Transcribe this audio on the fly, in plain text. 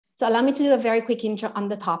So allow me to do a very quick intro on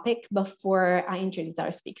the topic before I introduce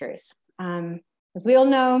our speakers. As we all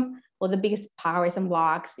know, well, the biggest powers and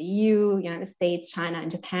blocs, the EU, United States, China,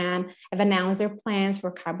 and Japan, have announced their plans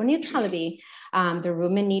for carbon neutrality. The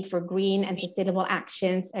room and need for green and sustainable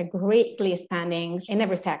actions are greatly expanding in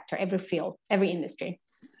every sector, every field, every industry.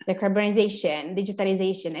 Decarbonization,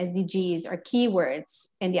 digitalization, SDGs are keywords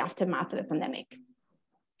in the aftermath of the pandemic.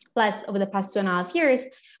 Plus, over the past 2.5 years,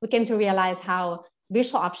 we came to realize how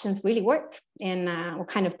virtual options really work and what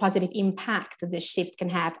kind of positive impact this shift can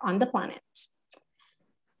have on the planet.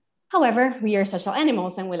 However, we are social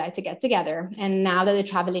animals and we like to get together. And now that the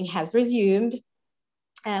traveling has resumed,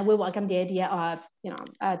 we welcome the idea of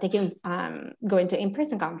going to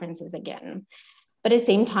in-person conferences again. But at the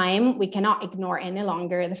same time, we cannot ignore any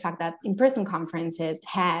longer the fact that in-person conferences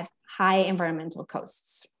have high environmental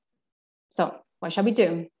costs. So what shall we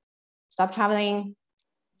do? Stop traveling,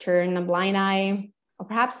 turn a blind eye, or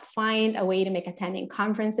perhaps find a way to make attending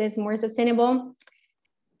conferences more sustainable?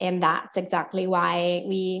 And that's exactly why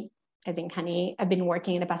we, as Inkani, have been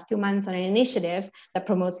working in the past few months on an initiative that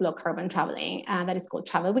promotes low carbon traveling that is called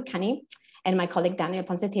Travel with Kani. And my colleague Daniel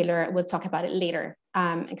Ponce-Taylor will talk about it later,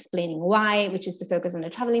 explaining why, which is to focus on the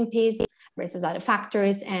traveling piece versus other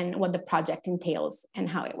factors and what the project entails and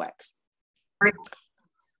how it works.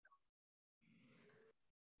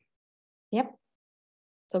 Yep,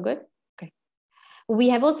 so good. Okay. We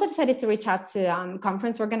have also decided to reach out to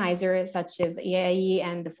conference organizers such as EAE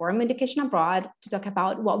and the Forum Education Abroad to talk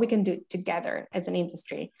about what we can do together as an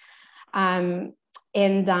industry. And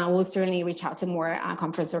we'll certainly reach out to more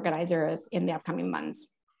conference organizers in the upcoming months.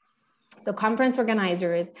 So conference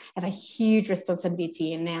organizers have a huge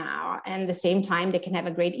responsibility now, and at the same time, they can have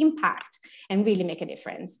a great impact and really make a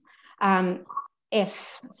difference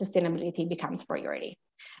if sustainability becomes a priority.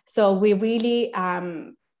 So we really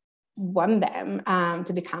want them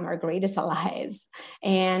to become our greatest allies.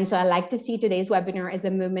 And so I like to see today's webinar as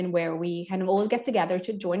a moment where we kind of all get together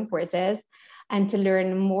to join forces and to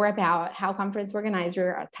learn more about how conference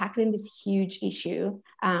organizers are tackling this huge issue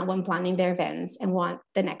when planning their events and what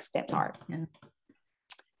the next steps are. Yeah.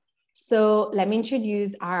 So let me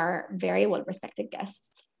introduce our very well-respected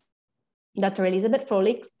guests. Dr. Elizabeth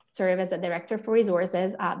Froelich serves as the Director for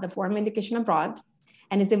Resources at the Forum Education Abroad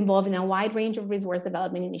and is involved in a wide range of resource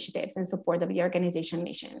development initiatives in support of the organization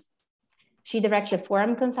missions. She directs the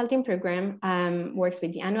Forum Consulting Program, works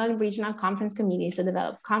with the annual and regional conference committees to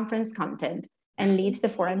develop conference content, and leads the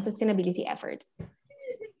Forum sustainability effort.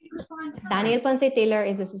 Daniel Ponce-Taylor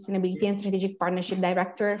is the Sustainability and Strategic Partnership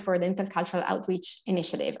Director for the Intercultural Outreach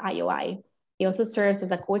Initiative, IOI. He also serves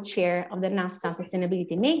as a co-chair of the NAFSA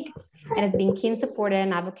Sustainability MIG and has been keen supporter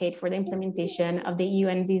and advocate for the implementation of the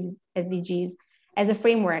UN SDGs as a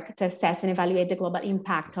framework to assess and evaluate the global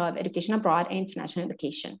impact of education abroad and international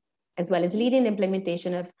education, as well as leading the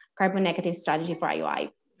implementation of carbon negative strategy for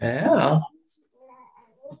IOI. Yeah.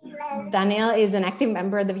 Daniel is an active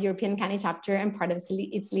member of the European Kani chapter and part of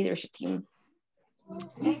its leadership team.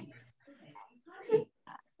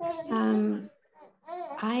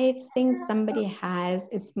 I think somebody has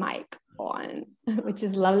his mic on, which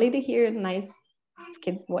is lovely to hear a nice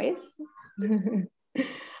kid's voice.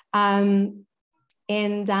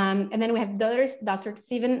 And then we have Dr.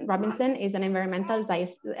 Stephen Robinson is an environmental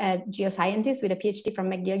geoscientist with a PhD from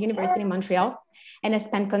McGill University in Montreal and has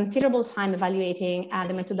spent considerable time evaluating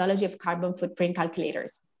the methodology of carbon footprint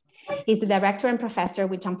calculators. He's the director and professor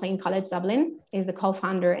with Champlain College Dublin. He's the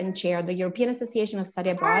co-founder and chair of the European Association of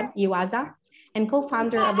Study Abroad, EUASA, and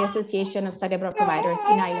co-founder of the Association of Study Abroad Providers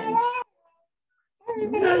in Ireland.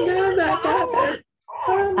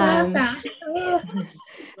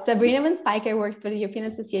 Sabrina Van Spijker works for the European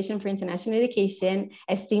Association for International Education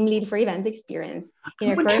as team lead for events experience. In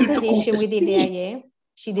her current position with the DIA,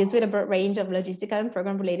 she deals with a broad range of logistical and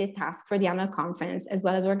program-related tasks for the annual conference, as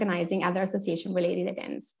well as organizing other association-related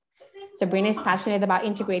events. Sabrina is passionate about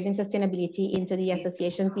integrating sustainability into the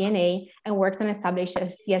association's DNA and worked on establishing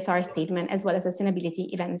a CSR statement as well as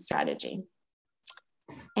sustainability event strategy.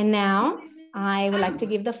 And now I would like to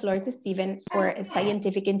give the floor to Stephen for a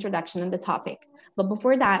scientific introduction on the topic. But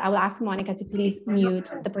before that, I will ask Monica to please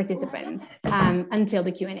mute the participants until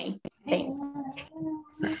the Q&A. Thanks.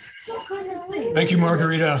 Thank you,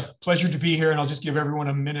 Margarita. Pleasure to be here. And I'll just give everyone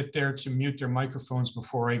a minute there to mute their microphones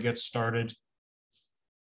before I get started.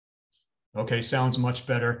 Okay, sounds much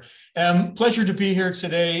better. Pleasure to be here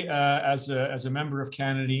today as a member of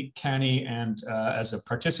CANI and as a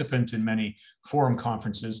participant in many forum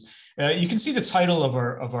conferences. You can see the title of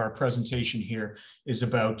our presentation here is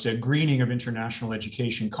about greening of international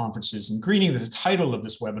education conferences, and greening is the title of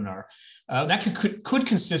this webinar. That could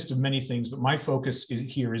consist of many things, but my focus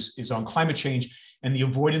is on climate change and the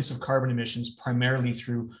avoidance of carbon emissions, primarily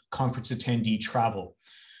through conference attendee travel.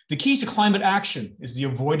 The key to climate action is the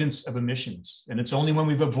avoidance of emissions, and it's only when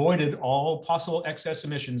we've avoided all possible excess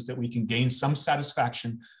emissions that we can gain some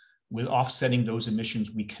satisfaction with offsetting those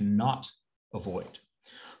emissions we cannot avoid.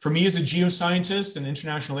 For me as a geoscientist and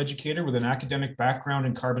international educator with an academic background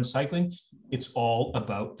in carbon cycling, it's all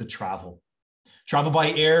about the travel. Travel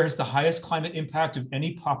by air has the highest climate impact of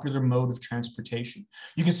any popular mode of transportation.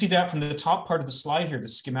 You can see that from the top part of the slide here. The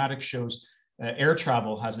schematic shows air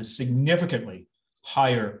travel has a significantly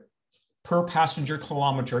higher per passenger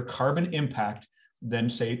kilometer carbon impact than,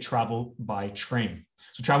 say, travel by train.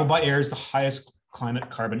 So travel by air is the highest climate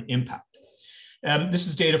carbon impact. This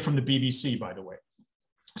is data from the BBC, by the way.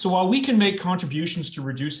 So while we can make contributions to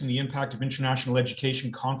reducing the impact of international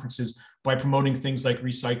education conferences by promoting things like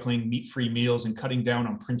recycling, meat-free meals, and cutting down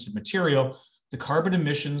on printed material, the carbon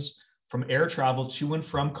emissions from air travel to and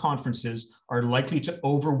from conferences are likely to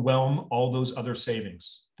overwhelm all those other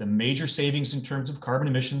savings. The major savings in terms of carbon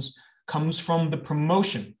emissions comes from the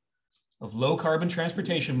promotion of low carbon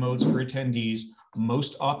transportation modes for attendees,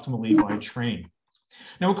 most optimally by train.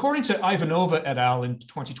 Now, according to Ivanova et al. In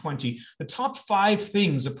 2020, the top 5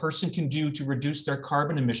 things a person can do to reduce their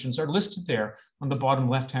carbon emissions are listed there on the bottom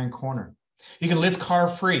left-hand corner. You can live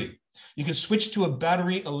car-free. You can switch to a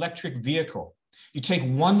battery electric vehicle. You take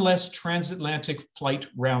one less transatlantic flight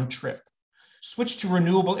round trip, switch to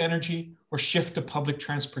renewable energy, or shift to public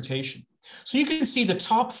transportation. So you can see the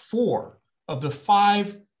top 4 of the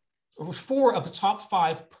top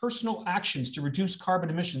 5 personal actions to reduce carbon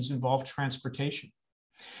emissions involve transportation.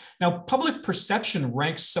 Now, public perception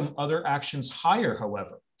ranks some other actions higher,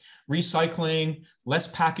 however. Recycling,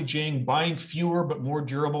 less packaging, buying fewer but more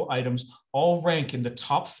durable items all rank in the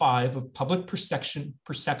top 5 of public perception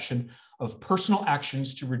of personal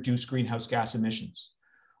actions to reduce greenhouse gas emissions,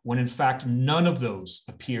 when in fact none of those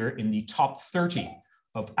appear in the top 30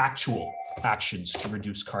 of actual actions to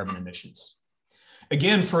reduce carbon emissions.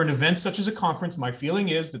 Again, for an event such as a conference, my feeling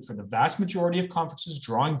is that for the vast majority of conferences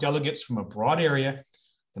drawing delegates from a broad area,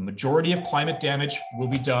 the majority of climate damage will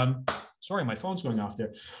be done. Sorry, my phone's going off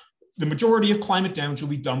there. The majority of climate damage will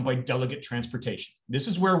be done by delegate transportation. This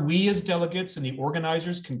is where we as delegates and the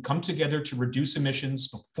organizers can come together to reduce emissions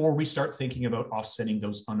before we start thinking about offsetting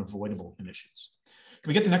those unavoidable emissions. Can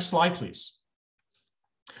we get the next slide, please?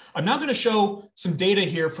 I'm now going to show some data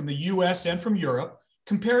here from the US and from Europe,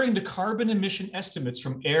 comparing the carbon emission estimates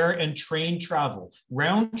from air and train travel,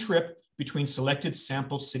 round trip between selected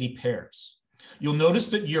sample city pairs. You'll notice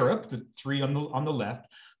that Europe, the 3 on the left,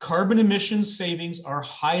 carbon emissions savings are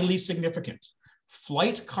highly significant.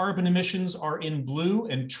 Flight carbon emissions are in blue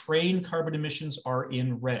and train carbon emissions are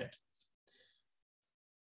in red.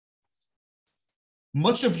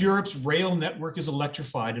 Much of Europe's rail network is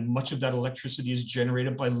electrified, and much of that electricity is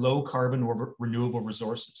generated by low carbon or renewable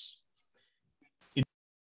resources. In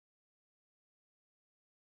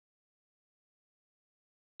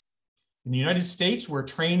the United States, where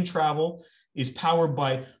train travel is powered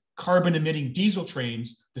by carbon emitting diesel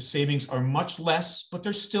trains, the savings are much less, but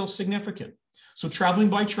they're still significant. So traveling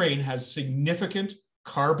by train has significant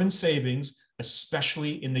carbon savings,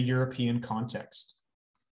 especially in the European context.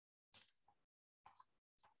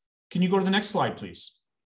 Can you go to the next slide, please?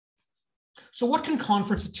 So what can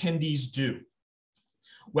conference attendees do?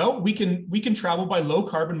 Well, we can travel by low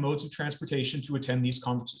carbon modes of transportation to attend these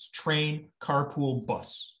conferences: train, carpool,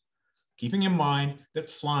 bus, keeping in mind that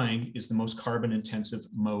flying is the most carbon intensive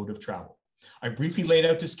mode of travel. I've briefly laid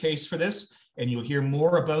out this case for this, and you'll hear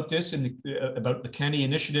more about this about the CANI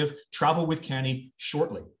initiative, Travel with CANI,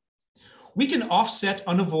 shortly. We can offset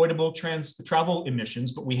unavoidable travel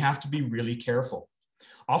emissions, but we have to be really careful.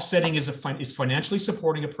 Offsetting is financially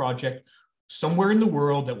supporting a project somewhere in the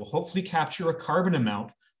world that will hopefully capture a carbon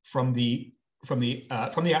amount from the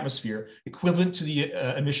atmosphere equivalent to the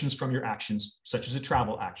emissions from your actions, such as a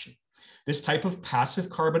travel action. This type of passive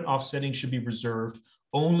carbon offsetting should be reserved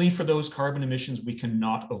only for those carbon emissions we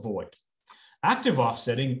cannot avoid. Active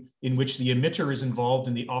offsetting, in which the emitter is involved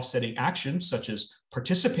in the offsetting actions, such as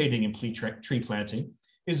participating in tree planting,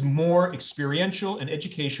 is more experiential and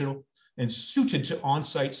educational and suited to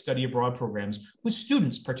on-site study abroad programs with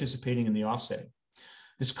students participating in the offsetting.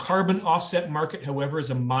 This carbon offset market, however,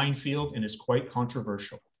 is a minefield and is quite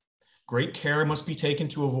controversial. Great care must be taken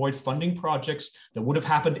to avoid funding projects that would have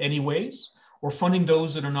happened anyways, or funding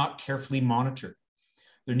those that are not carefully monitored.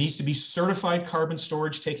 There needs to be certified carbon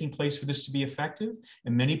storage taking place for this to be effective,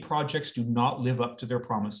 and many projects do not live up to their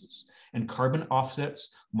promises. And carbon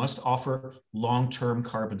offsets must offer long-term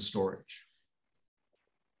carbon storage.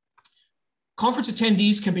 Conference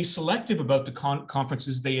attendees can be selective about the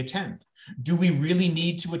conferences they attend. Do we really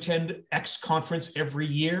need to attend X conference every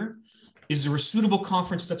year? Is there a suitable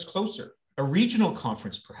conference that's closer? A regional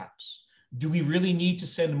conference, perhaps? Do we really need to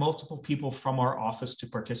send multiple people from our office to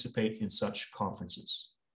participate in such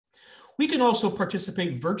conferences? We can also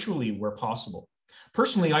participate virtually where possible.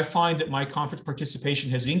 Personally, I find that my conference participation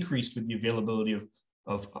has increased with the availability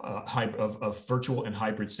of virtual and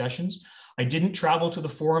hybrid sessions. I didn't travel to the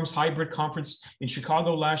Forum's hybrid conference in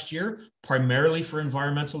Chicago last year, primarily for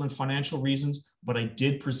environmental and financial reasons, but I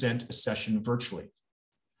did present a session virtually.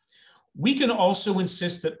 We can also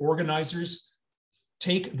insist that organizers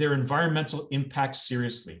take their environmental impact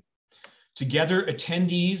seriously. Together,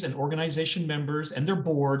 attendees and organization members and their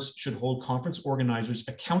boards should hold conference organizers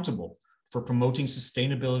accountable for promoting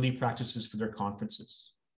sustainability practices for their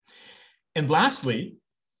conferences. And lastly,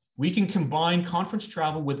 we can combine conference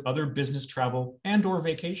travel with other business travel and/or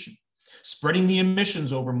vacation. Spreading the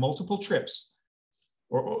emissions over multiple trips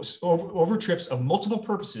or over trips of multiple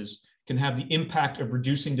purposes can have the impact of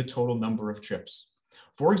reducing the total number of trips.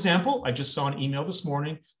 For example, I just saw an email this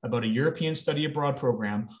morning about a European study abroad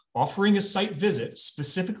program offering a site visit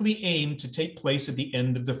specifically aimed to take place at the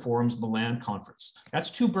end of the Forum's Milan conference. That's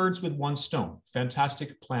 2 birds with 1 stone.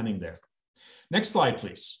 Fantastic planning there. Next slide,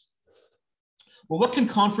 please. Well, what can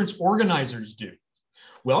conference organizers do?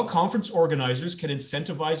 Well, conference organizers can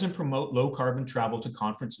incentivize and promote low carbon travel to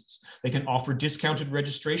conferences. They can offer discounted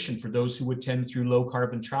registration for those who attend through low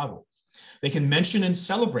carbon travel. They can mention and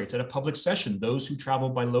celebrate at a public session those who travel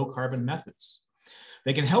by low carbon methods.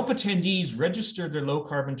 They can help attendees register their low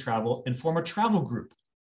carbon travel and form a travel group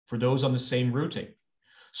for those on the same routing.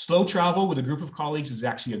 Slow travel with a group of colleagues is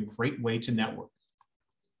actually a great way to network.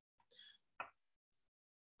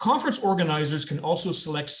 Conference organizers can also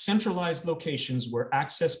select centralized locations where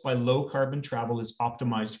access by low carbon travel is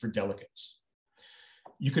optimized for delegates.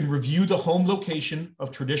 You can review the home location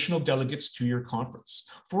of traditional delegates to your conference.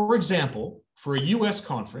 For example, for a US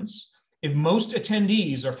conference, if most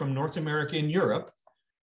attendees are from North America and Europe,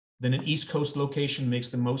 then an East Coast location makes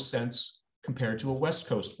the most sense compared to a West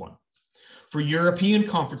Coast one. For European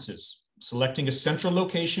conferences, selecting a central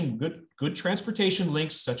location with good transportation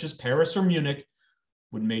links such as Paris or Munich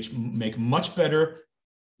would make much better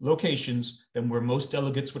locations than where most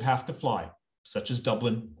delegates would have to fly, such as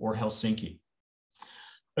Dublin or Helsinki.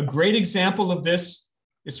 A great example of this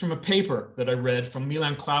is from a paper that I read from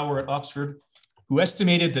Milan Klauer at Oxford, who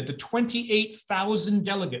estimated that the 28,000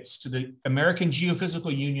 delegates to the American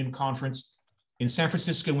Geophysical Union conference in San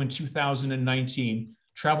Francisco in 2019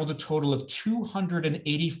 traveled a total of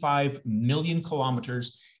 285 million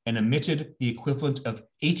kilometers and emitted the equivalent of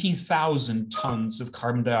 80,000 tons of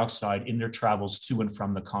carbon dioxide in their travels to and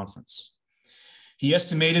from the conference. He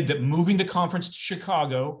estimated that moving the conference to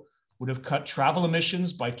Chicago would have cut travel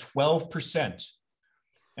emissions by 12%,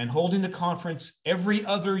 and holding the conference every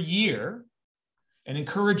other year and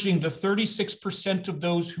encouraging the 36% of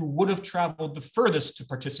those who would have traveled the furthest to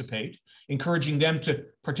participate, encouraging them to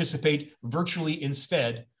participate virtually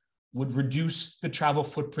instead, would reduce the travel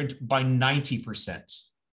footprint by 90%.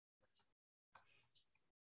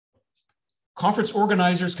 Conference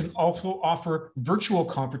organizers can also offer virtual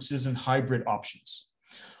conferences and hybrid options.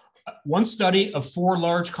 One study of 4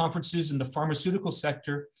 large conferences in the pharmaceutical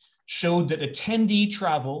sector showed that attendee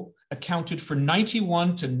travel accounted for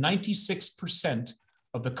 91 to 96%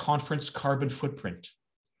 of the conference carbon footprint.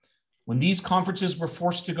 When these conferences were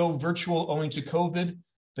forced to go virtual owing to COVID,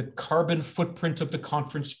 the carbon footprint of the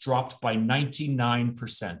conference dropped by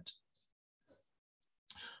 99%.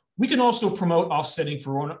 We can also promote offsetting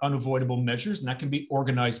for unavoidable measures, and that can be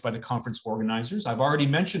organized by the conference organizers. I've already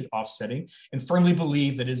mentioned offsetting and firmly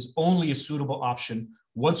believe that it is only a suitable option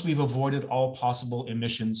once we've avoided all possible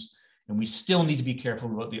emissions, and we still need to be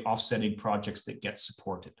careful about the offsetting projects that get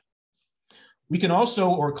supported. We can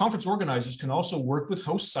also, or conference organizers can also work with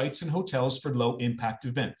host sites and hotels for low impact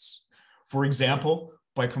events. For example,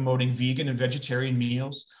 by promoting vegan and vegetarian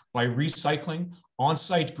meals, by recycling,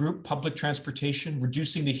 on-site group public transportation,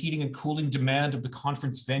 reducing the heating and cooling demand of the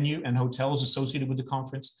conference venue and hotels associated with the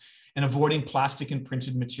conference, and avoiding plastic and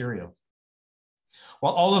printed material.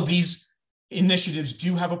 While all of these initiatives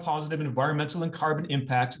do have a positive environmental and carbon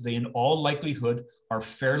impact, they in all likelihood are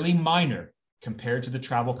fairly minor compared to the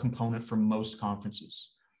travel component for most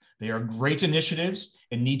conferences. They are great initiatives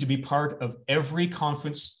and need to be part of every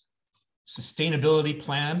conference sustainability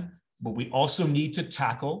plan, but we also need to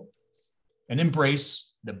tackle and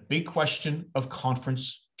embrace the big question of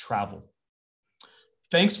conference travel.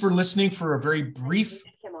 Thanks for listening for a very brief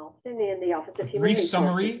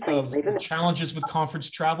summary of the challenges with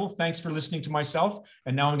conference travel. Thanks for listening to myself.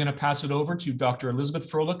 And now I'm going to pass it over to Dr.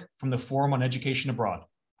 Elizabeth Froelich from the Forum on Education Abroad.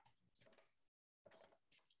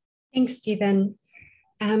 Thanks, Stephen.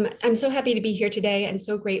 I'm so happy to be here today and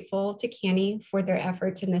so grateful to CANI for their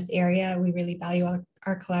efforts in this area. We really value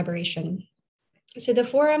our collaboration. So the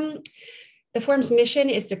forum's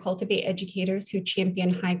mission is to cultivate educators who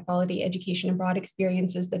champion high quality education abroad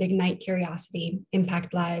experiences that ignite curiosity,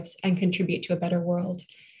 impact lives, and contribute to a better world.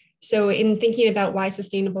 So in thinking about why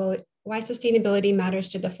sustainability matters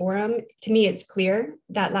to the forum, to me, it's clear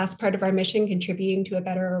that last part of our mission, contributing to a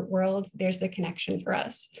better world, there's the connection for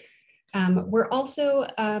us. We're also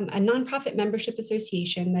a nonprofit membership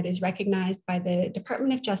association that is recognized by the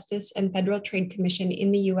Department of Justice and Federal Trade Commission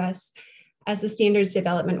in the US as the standards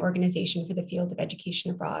development organization for the field of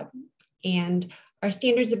education abroad. And our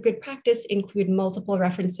standards of good practice include multiple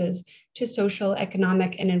references to social,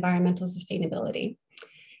 economic, and environmental sustainability.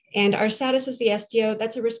 And our status as the SDO,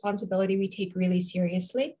 that's a responsibility we take really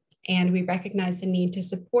seriously. And we recognize the need to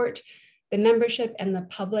support the membership and the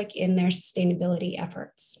public in their sustainability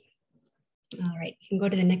efforts. All right, you can go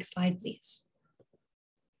to the next slide, please.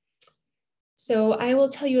 So I will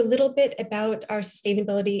tell you a little bit about our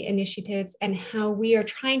sustainability initiatives and how we are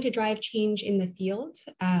trying to drive change in the field,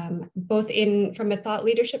 both from a thought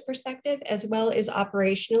leadership perspective, as well as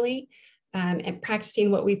operationally, and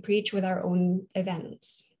practicing what we preach with our own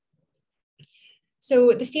events.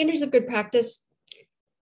 So the standards of good practice,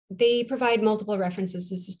 they provide multiple references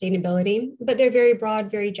to sustainability, but they're very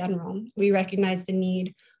broad, very general. We recognize the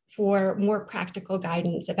need for more practical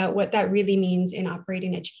guidance about what that really means in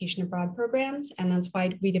operating education abroad programs. And that's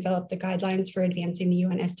why we developed the guidelines for advancing the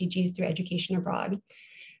UN SDGs through education abroad.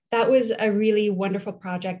 That was a really wonderful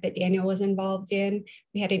project that Daniel was involved in.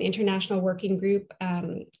 We had an international working group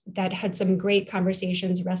that had some great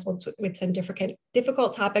conversations, wrestled with some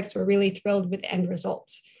difficult topics. We're really thrilled with the end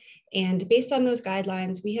results. And based on those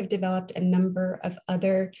guidelines, we have developed a number of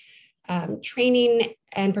other training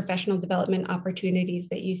and professional development opportunities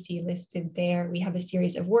that you see listed there. We have a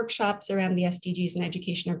series of workshops around the SDGs and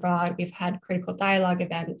education abroad. We've had critical dialogue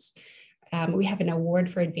events. We have an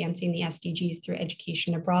award for advancing the SDGs through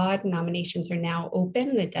education abroad. Nominations are now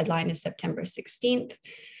open. The deadline is September 16th.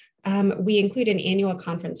 We include an annual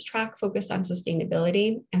conference track focused on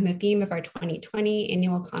sustainability. And the theme of our 2020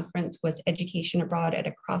 annual conference was Education Abroad at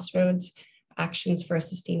a Crossroads, Actions for a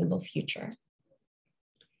Sustainable Future.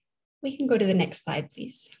 We can go to the next slide,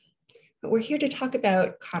 please. But we're here to talk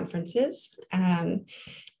about conferences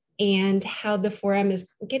and how the forum is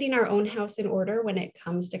getting our own house in order when it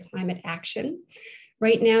comes to climate action.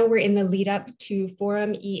 Right now, we're in the lead up to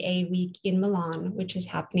Forum EA Week in Milan, which is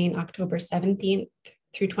happening October 17th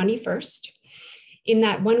through 21st. In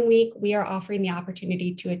that 1 week, we are offering the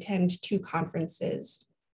opportunity to attend 2 conferences,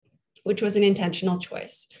 which was an intentional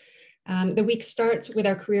choice. The week starts with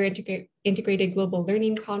our Career Integrated Global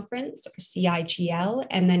Learning Conference, or CIGL,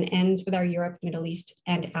 and then ends with our Europe, Middle East,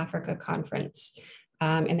 and Africa Conference.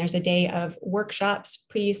 And there's a day of workshops,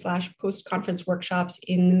 pre/post-conference workshops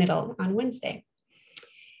in the middle on Wednesday.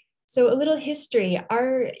 So a little history,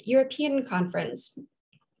 our European conference,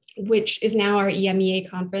 which is now our EMEA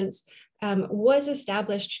conference, was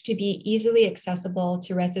established to be easily accessible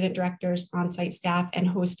to resident directors, on-site staff, and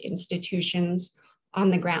host institutions on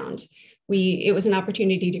the ground. It was an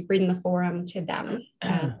opportunity to bring the forum to them.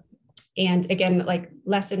 And again, like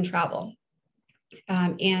lessen travel.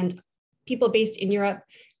 And people based in Europe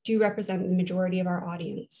do represent the majority of our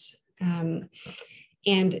audience. And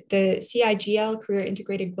the CIGL, Career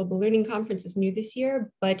Integrated Global Learning Conference, is new this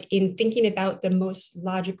year, but in thinking about the most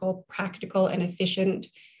logical, practical, and efficient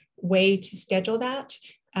way to schedule that,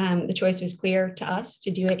 the choice was clear to us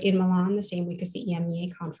to do it in Milan the same week as the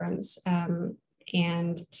EMEA conference,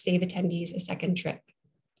 and save attendees a second trip.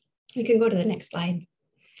 We can go to the next slide.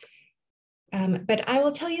 But I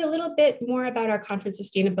will tell you a little bit more about our conference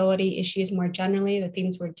sustainability issues more generally, the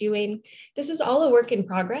things we're doing. This is all a work in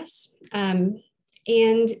progress, and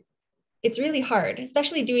it's really hard,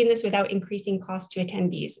 especially doing this without increasing costs to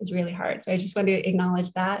attendees is really hard. So I just want to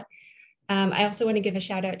acknowledge that. I also want to give a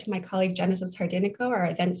shout out to my colleague, Genesis Hardinico, our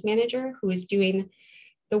events manager, who is doing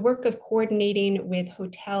the work of coordinating with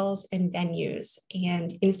hotels and venues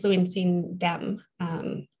and influencing them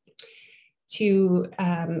to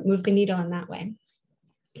move the needle in that way.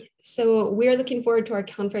 So we're looking forward to our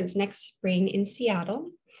conference next spring in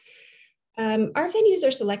Seattle. Our venues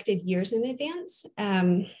are selected years in advance.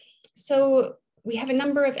 So we have a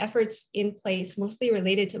number of efforts in place, mostly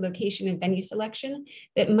related to location and venue selection,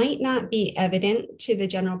 that might not be evident to the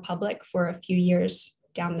general public for a few years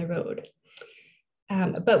down the road.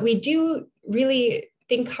 But we do really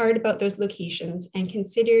think hard about those locations and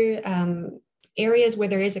consider areas where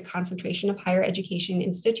there is a concentration of higher education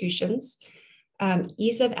institutions,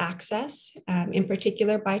 ease of access, in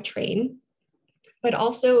particular by train, but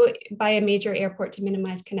also by a major airport to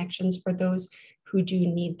minimize connections for those who do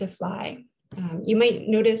need to fly. You might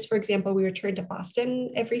notice, for example, we return to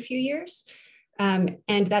Boston every few years,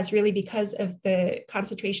 and that's really because of the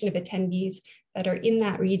concentration of attendees that are in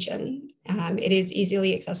that region. It is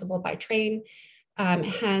easily accessible by train,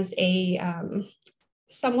 has a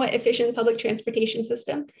somewhat efficient public transportation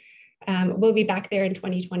system. We'll be back there in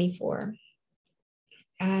 2024.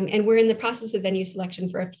 And we're in the process of venue selection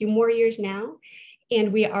for a few more years now.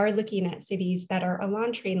 And we are looking at cities that are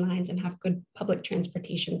along train lines and have good public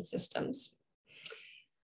transportation systems.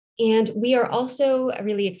 And we are also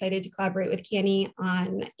really excited to collaborate with CANI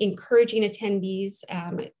on encouraging attendees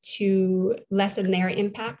to lessen their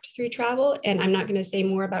impact through travel. And I'm not going to say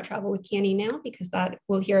more about travel with CANI now, because that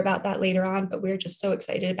we'll hear about that later on, but we're just so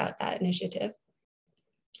excited about that initiative.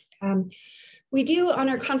 We do, on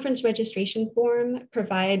our conference registration form,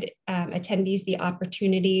 provide attendees the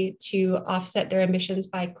opportunity to offset their emissions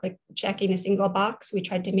by checking a single box. We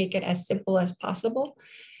tried to make it as simple as possible.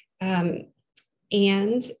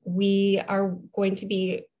 And we are going to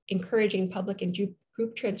be encouraging public and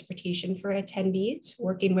group transportation for attendees,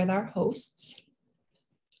 working with our hosts.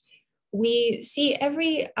 We see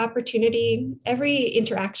every opportunity, every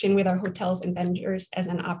interaction with our hotels and vendors as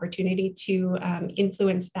an opportunity to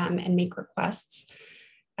influence them and make requests.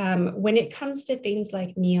 When it comes to things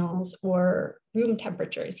like meals or room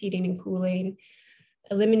temperatures, heating and cooling,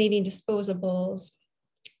 eliminating disposables,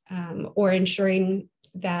 or ensuring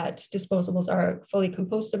that disposables are fully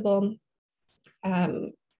compostable,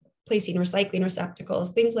 placing recycling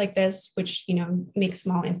receptacles, things like this, which make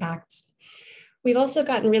small impacts. We've also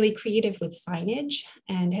gotten really creative with signage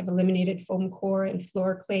and have eliminated foam core and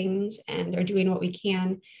floor clings, and are doing what we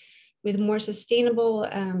can with more sustainable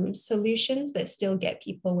solutions that still get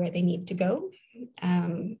people where they need to go.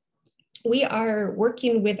 We are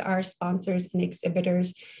working with our sponsors and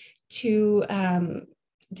exhibitors to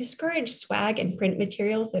discourage swag and print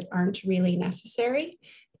materials that aren't really necessary.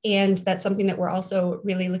 And that's something that we're also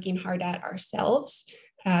really looking hard at ourselves.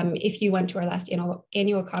 If you went to our last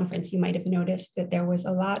annual conference, you might have noticed that there was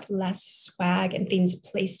a lot less swag and things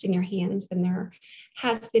placed in your hands than there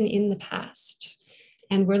has been in the past.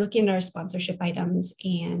 And we're looking at our sponsorship items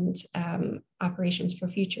and operations for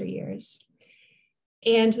future years.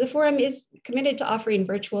 And the forum is committed to offering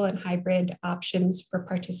virtual and hybrid options for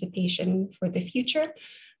participation for the future.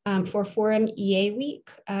 For Forum EA Week,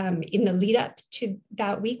 in the lead up to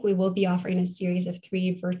that week, we will be offering a series of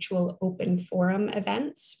 3 virtual open forum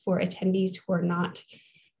events for attendees who are not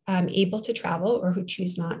able to travel or who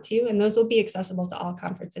choose not to, and those will be accessible to all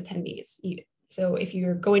conference attendees. So if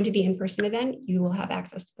you're going to the in-person event, you will have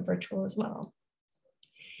access to the virtual as well.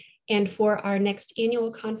 And for our next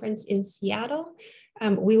annual conference in Seattle,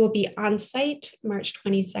 we will be on site March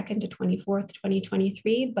 22nd to 24th,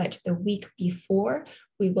 2023, but the week before,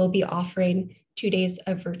 we will be offering 2 days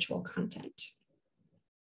of virtual content.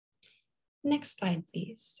 Next slide,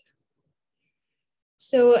 please.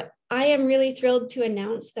 So I am really thrilled to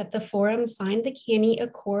announce that the forum signed the CANI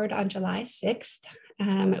Accord on July 6th.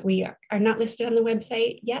 We are not listed on the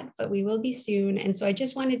website yet, but we will be soon. And so I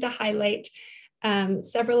just wanted to highlight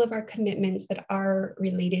several of our commitments that are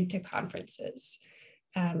related to conferences.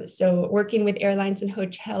 So working with airlines and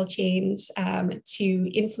hotel chains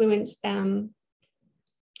to influence them.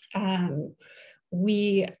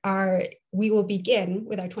 We will begin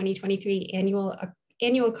with our 2023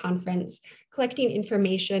 annual conference collecting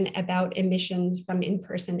information about emissions from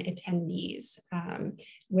in-person attendees,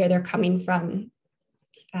 where they're coming from.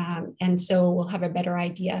 And so we'll have a better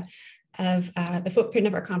idea of the footprint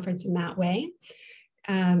of our conference in that way.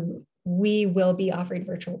 We will be offering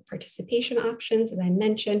virtual participation options, as I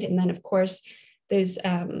mentioned, and then of course, those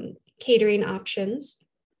catering options.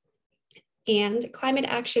 And climate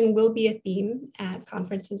action will be a theme at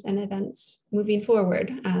conferences and events moving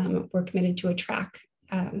forward. We're committed to a track,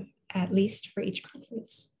 at least for each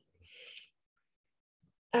conference.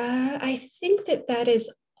 I think that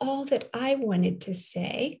is all that I wanted to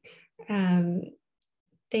say.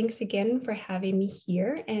 Thanks again for having me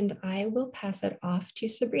here, and I will pass it off to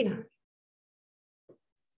Sabrina.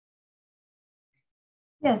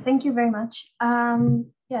 Yeah, thank you very much.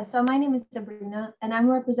 Yeah, so my name is Sabrina, and I'm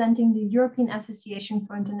representing the European Association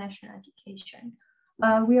for International Education.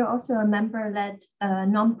 We are also a member-led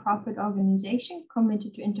non-profit organization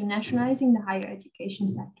committed to internationalizing the higher education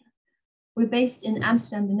sector. We're based in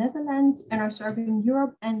Amsterdam, the Netherlands, and are serving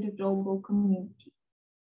Europe and the global community.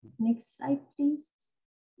 Next slide, please.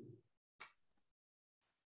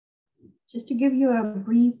 Just to give you a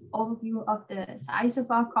brief overview of the size of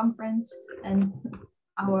our conference and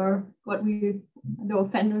the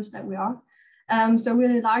offenders that we are. So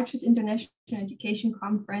we're the largest international education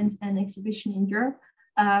conference and exhibition in Europe,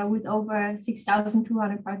 with over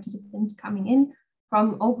 6,200 participants coming in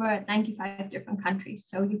from over 95 different countries.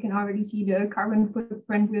 So you can already see the carbon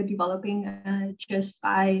footprint we're developing just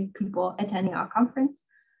by people attending our conference.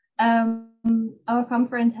 Our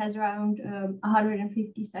conference has around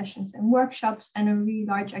 150 sessions and workshops and a really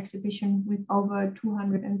large exhibition with over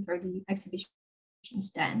 230 exhibition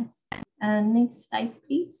stands. Next slide,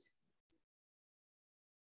 please.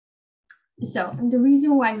 So the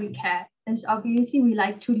reason why we care is obviously we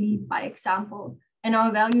like to lead by example, and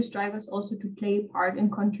our values drive us also to play a part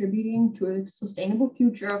in contributing to a sustainable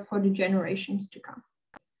future for the generations to come.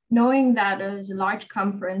 Knowing that as a large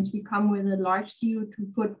conference, we come with a large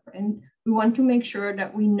CO2 footprint, we want to make sure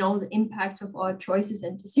that we know the impact of our choices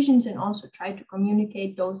and decisions and also try to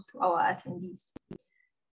communicate those to our attendees.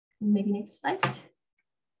 Maybe next slide.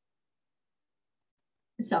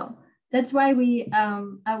 So that's why we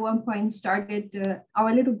at one point started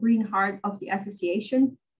our little green heart of the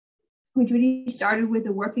association, which really started with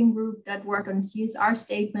a working group that worked on a CSR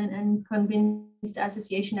statement and convinced the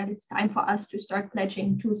association that it's time for us to start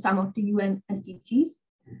pledging to some of the UN SDGs.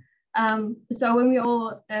 So when we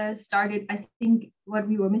all started, I think what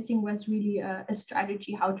we were missing was really a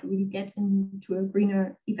strategy how to really get into a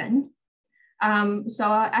greener event. So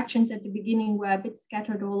our actions at the beginning were a bit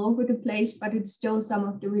scattered all over the place, but it's still some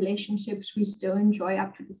of the relationships we still enjoy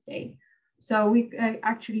up to this day. So we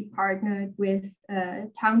actually partnered with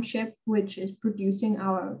Township, which is producing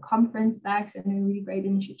our conference bags, and a really great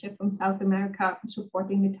initiative from South America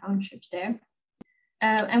supporting the townships there.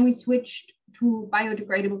 And we switched to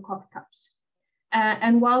biodegradable coffee cups.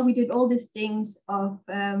 And while we did all these things of,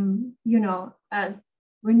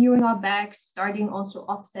 renewing our bags, starting also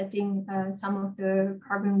offsetting some of the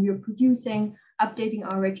carbon we are producing, updating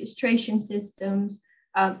our registration systems,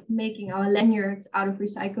 making our lanyards out of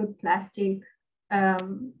recycled plastic,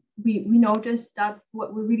 we noticed that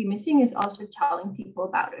what we're really missing is also telling people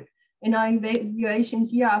about it. In our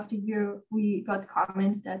evaluations year after year, we got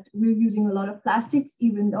comments that we're using a lot of plastics,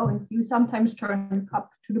 even though if you sometimes turn the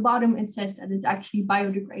cup to the bottom, it says that it's actually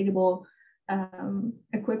biodegradable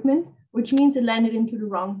equipment, which means it landed into the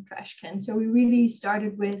wrong trash can. So we really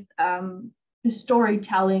started with the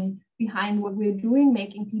storytelling behind what we're doing,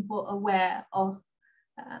 making people aware of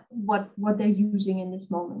what they're using in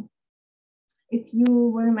this moment. If you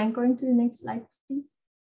wouldn't mind going to the next slide, please.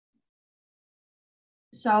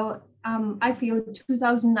 So I feel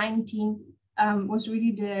 2019 was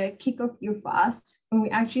really the kickoff year for us, when we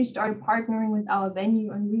actually started partnering with our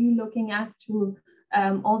venue and really looking at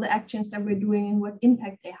all the actions that we're doing and what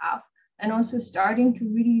impact they have, and also starting to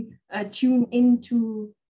really tune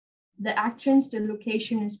into the actions the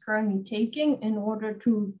location is currently taking in order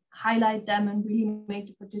to highlight them and really make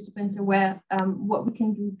the participants aware what we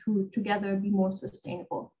can do to together be more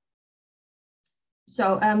sustainable.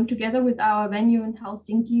 So together with our venue in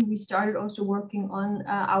Helsinki, we started also working on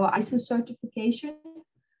our ISO certification,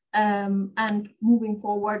 and moving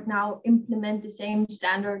forward now implement the same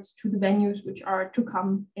standards to the venues which are to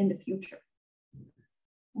come in the future.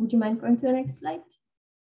 Would you mind going to the next slide?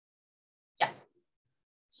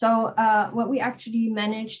 So what we actually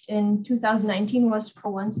managed in 2019 was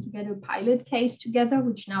for once to get a pilot case together,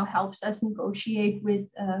 which now helps us negotiate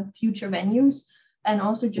with future venues and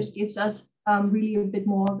also just gives us really a bit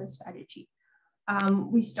more of a strategy.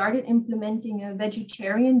 We started implementing a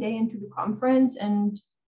vegetarian day into the conference, and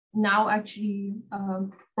now actually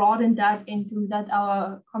broadened that into that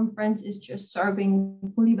our conference is just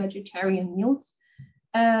serving fully vegetarian meals.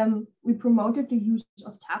 We promoted the use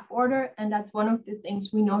of tap water, and that's one of the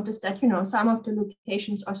things we noticed that, some of the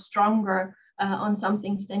locations are stronger on some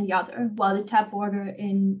things than the other, while the tap water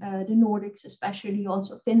in the Nordics, especially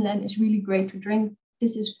also Finland, is really great to drink.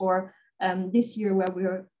 This is for this year where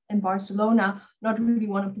we're in Barcelona, not really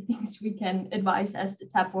one of the things we can advise, as the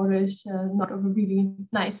tap water is not of a really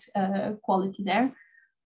nice quality there.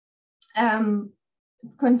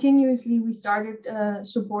 Continuously, we started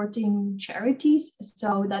supporting charities,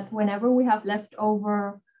 so that whenever we have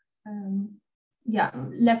leftover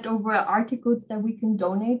articles that we can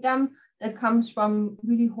donate them, that comes from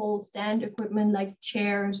really whole stand equipment like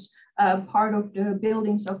chairs, part of the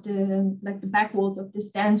buildings of the back walls of the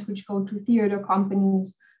stands, which go to theater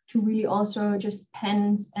companies, to really also just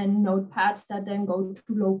pens and notepads that then go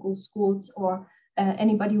to local schools or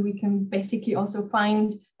anybody we can basically also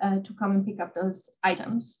find to come and pick up those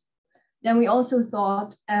items. Then we also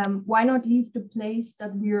thought, why not leave the place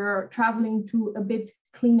that we're traveling to a bit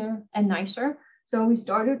cleaner and nicer? So we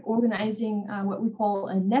started organizing what we call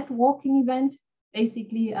a net walking event.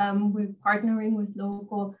 Basically, we're partnering with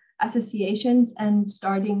local associations and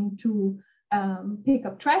starting to pick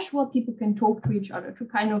up trash while people can talk to each other to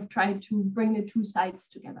kind of try to bring the two sides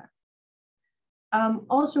together.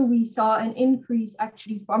 Also, we saw an increase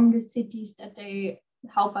actually from the cities that they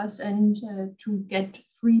help us and to get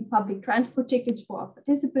free public transport tickets for our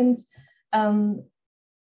participants.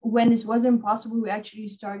 When this wasn't possible, we actually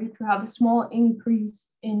started to have a small increase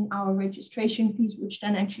in our registration fees, which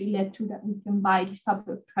then actually led to that we can buy these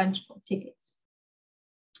public transport tickets.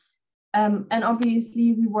 And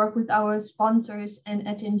obviously, we work with our sponsors and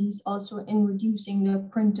attendees also in reducing the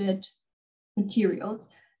printed materials.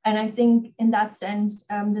 And I think in that sense,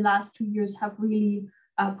 the last 2 years have really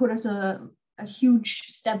put us a huge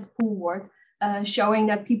step forward, showing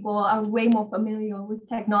that people are way more familiar with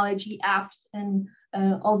technology, apps, and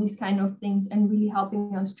all these kind of things, and really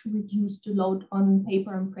helping us to reduce the load on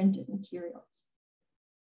paper and printed materials.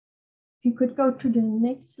 If you could go to the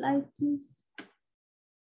next slide, please.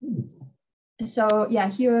 So yeah,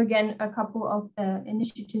 here again, a couple of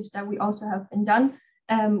initiatives that we also have been done.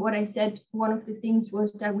 What I said, one of the things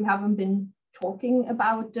was that we haven't been talking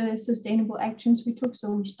about the sustainable actions we took.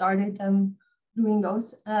 So we started doing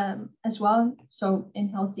those as well. So in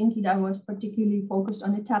Helsinki, that was particularly focused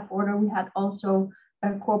on the tap water. We had also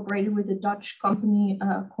cooperated with a Dutch company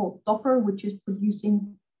called Dopper, which is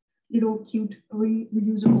producing little cute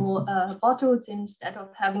reusable bottles instead of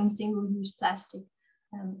having single-use plastic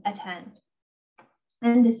at hand.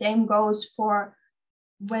 And the same goes for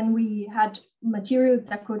when we had materials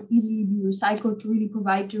that could easily be recycled to really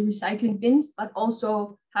provide the recycling bins, but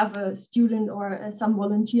also have a student or some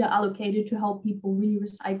volunteer allocated to help people really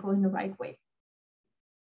recycle in the right way.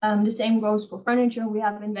 The same goes for furniture. We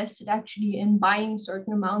have invested actually in buying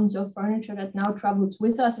certain amounts of furniture that now travels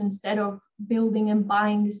with us instead of building and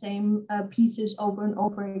buying the same pieces over and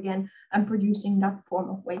over again and producing that form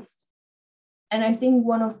of waste. And I think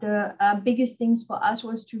one of the biggest things for us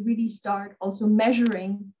was to really start also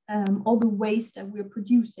measuring all the waste that we're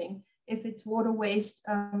producing. If it's water waste,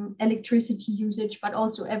 electricity usage, but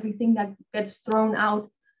also everything that gets thrown out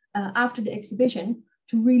after the exhibition,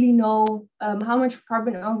 to really know how much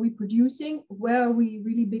carbon are we producing, where are we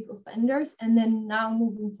really big offenders, and then now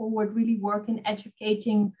moving forward, really work in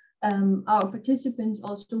educating our participants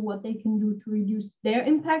also what they can do to reduce their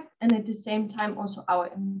impact and at the same time also our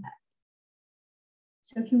impact.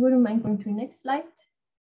 So if you wouldn't mind going to the next slide.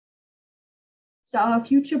 So our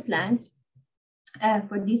future plans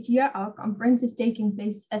for this year, our conference is taking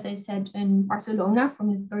place, as I said, in Barcelona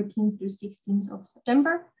from the 13th to 16th of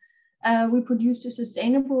September. We produced a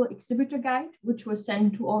sustainable exhibitor guide, which was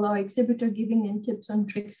sent to all our exhibitor, giving them tips and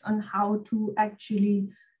tricks on how to actually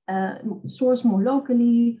source more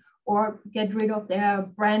locally or get rid of their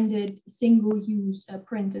branded single-use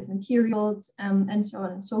printed materials and so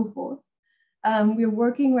on and so forth. We're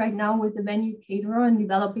working right now with the venue caterer and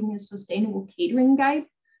developing a sustainable catering guide.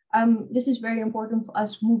 This is very important for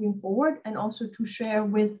us moving forward and also to share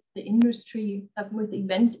with the industry, with the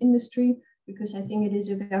events industry, because I think it is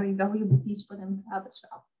a very valuable piece for them to have as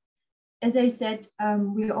well. As I said,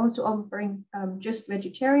 we are also offering just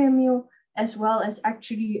vegetarian meal, as well as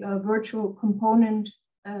actually a virtual component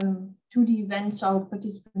to the event, so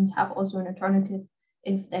participants have also an alternative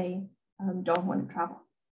if they don't want to travel.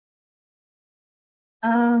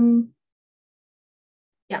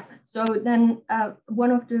 Yeah, so then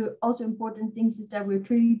one of the also important things is that we're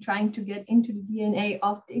really trying to get into the DNA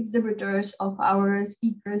of the exhibitors, of our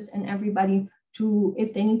speakers and everybody to,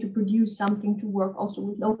 if they need to produce something, to work also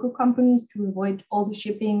with local companies to avoid all the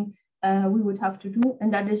shipping we would have to do.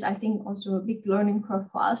 And that is, I think, also a big learning curve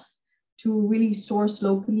for us to really source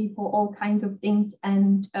locally for all kinds of things.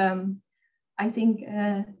 And I think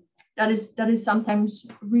that is sometimes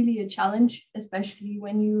really a challenge, especially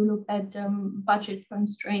when you look at budget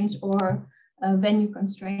constraints or venue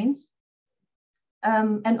constraints.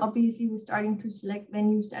 And obviously, we're starting to select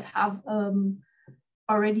venues that have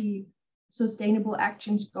already sustainable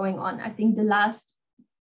actions going on. I think the last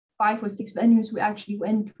 5 or 6 venues we actually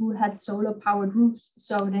went to had solar powered roofs.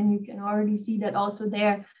 So then you can already see that also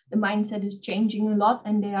there, the mindset is changing a lot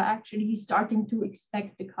and they are actually starting to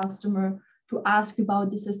expect the customer to ask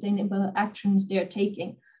about the sustainable actions they're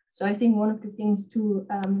taking. So I think one of the things to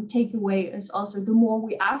take away is also the more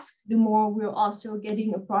we ask, the more we're also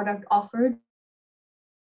getting a product offered,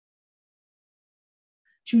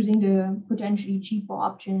 choosing the potentially cheaper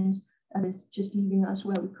options that is just leaving us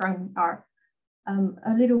where we currently are.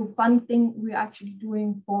 A little fun thing we're actually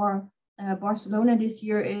doing for Barcelona this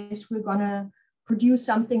year is we're gonna produce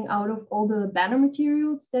something out of all the banner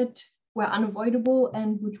materials that were unavoidable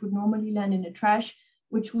and which would normally land in the trash,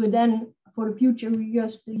 which will then, for the future,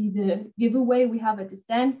 reuse the giveaway we have at the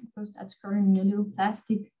stand, because that's currently a little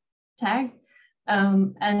plastic tag.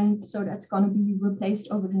 And so that's going to be replaced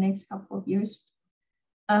over the next couple of years.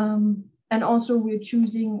 And also we're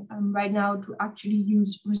choosing right now to actually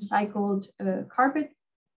use recycled carpet,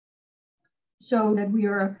 so that we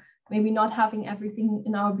are maybe not having everything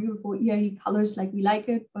in our beautiful EAE colors like we like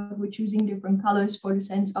it, but we're choosing different colors for the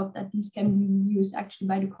sense of that these can be used actually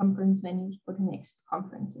by the conference venues for the next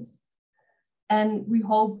conferences. And we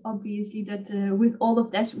hope, obviously, that with all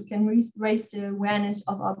of this, we can raise the awareness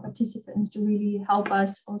of our participants to really help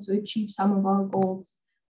us also achieve some of our goals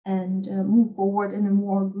and move forward in a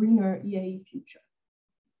more greener EAE future.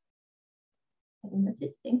 I think that's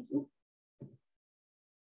it. Thank you.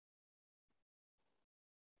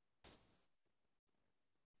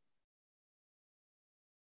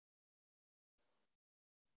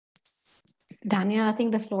 Daniel, I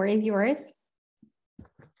think the floor is yours.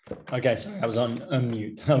 Okay, sorry, I was on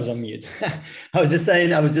mute. I was on mute. I was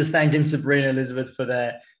just thanking Sabrina and Elizabeth for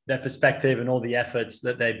their perspective and all the efforts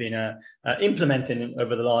that they've been implementing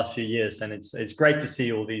over the last few years. And it's great to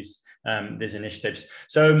see all these initiatives.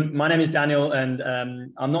 So my name is Daniel, and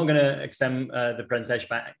I'm not going to extend the presentation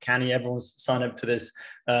about CANI. Everyone's signed up to this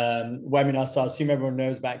webinar, so I assume everyone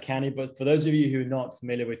knows about CANI. But for those of you who are not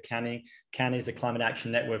familiar with CANI, CANI is the Climate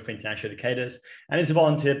Action Network for International Educators, and it's a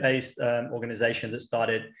volunteer-based organization that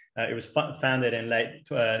started. It was founded in late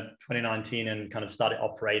 2019 and kind of started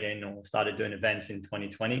operating or started doing events in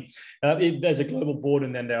 2020. There's a global board,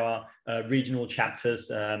 and then there are regional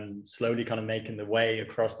chapters slowly kind of making the way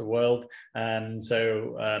across the world.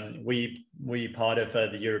 So we part of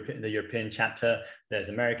the European chapter. There's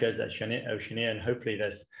Americas, there's Oceania, and hopefully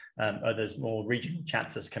there's others more regional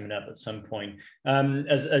chapters coming up at some point.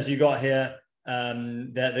 As you got here,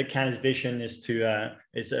 the CANI's vision is to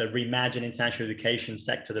reimagine international education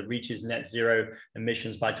sector that reaches net zero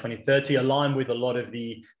emissions by 2030, aligned with a lot of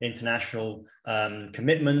the international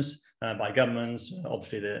commitments by governments,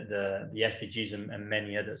 obviously the SDGs and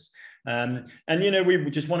many others. And we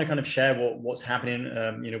just want to kind of share what's happening.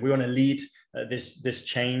 We want to lead this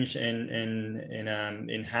change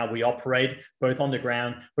in how we operate, both on the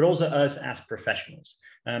ground, but also us as professionals.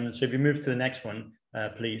 So if you move to the next one,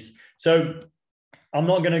 please. So I'm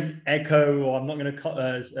not going to echo, or I'm not going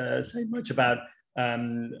to say much about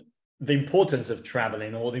the importance of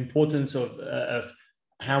traveling, or the importance of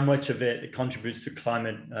how much of it contributes to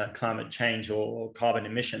climate change or carbon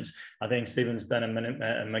emissions. I think Stephen's done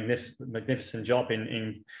a magnificent job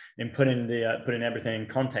in putting everything in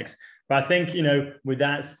context. But I think, with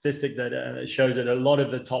that statistic that shows that a lot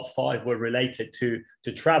of the top 5 were related to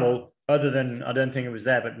travel, other than, I don't think it was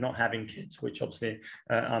there, but not having kids, which obviously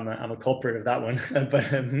I'm a culprit of that one,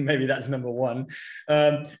 but maybe that's number 1.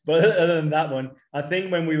 But other than that one, I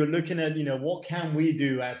think when we were looking at, what can we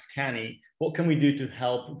do as CANI, what can we do to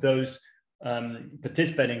help those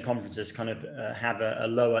participating conferences kind of have a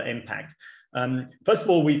lower impact? First of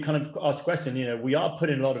all, we kind of asked the question, we are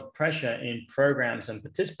putting a lot of pressure in programs and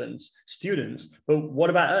participants, students, but what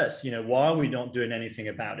about us? Why are we not doing anything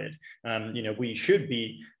about it? We should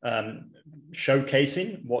be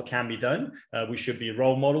showcasing what can be done. We should be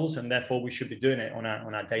role models, and therefore we should be doing it on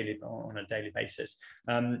a daily basis.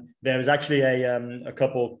 There was actually a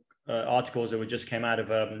couple articles that just came out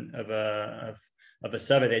of a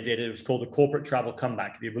survey they did. It was called the Corporate Travel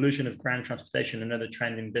Comeback: The Evolution of Ground Transportation and Other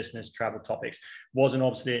Trend in Business Travel Topics. Wasn't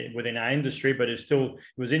obviously within our industry, but it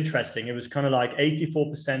was interesting. It was kind of like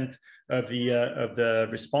 84% of the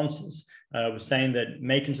responses was saying that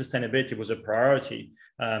making sustainability was a priority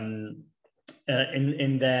in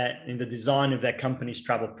the design of their company's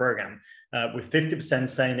travel program, with 50%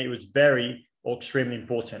 saying that it was very or extremely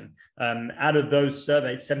important. Out of those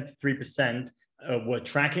surveyed, 73% were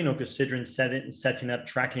tracking or considering setting up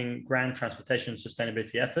tracking ground transportation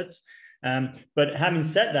sustainability efforts. But having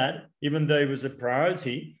said that, even though it was a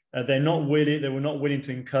priority, they were not willing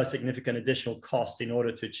to incur significant additional costs in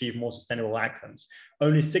order to achieve more sustainable outcomes.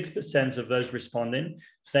 Only 6% of those responding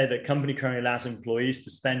say that company currently allows employees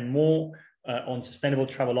to spend more on sustainable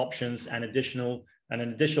travel options and additional and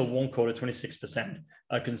an additional 26%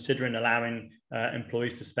 are considering allowing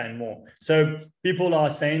employees to spend more. So people are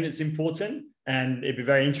saying it's important, and it'd be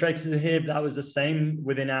very interesting to hear if that was the same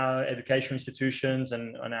within our educational institutions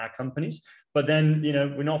and our companies. But then,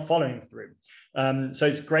 we're not following through. So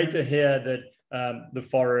it's great to hear that the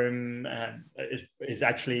forum is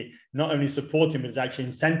actually not only supporting, but it's actually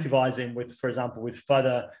incentivizing with, for example, with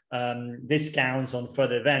further discounts on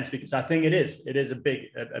further events, because I think it is a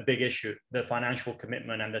big issue, the financial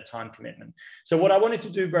commitment and the time commitment. So what I wanted to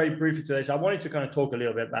do very briefly today is I wanted to kind of talk a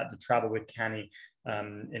little bit about the Travel with Canny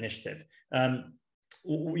initiative.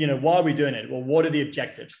 Why are we doing it? Well, what are the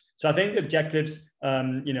objectives? So I think the objectives,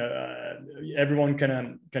 everyone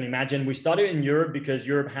can imagine. We started in Europe because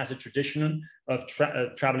Europe has a tradition of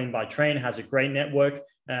traveling by train, has a great network.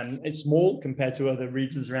 It's small compared to other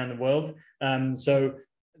regions around the world. So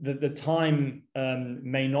the time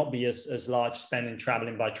may not be as large spending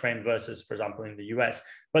traveling by train versus, for example, in the US.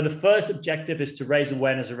 But the first objective is to raise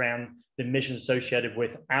awareness around the emissions associated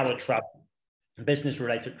with our travel.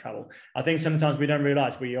 Business-related travel. I think sometimes we don't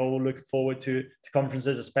realize we all look forward to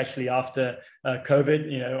conferences, especially after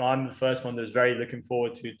COVID. I'm the first one that was very looking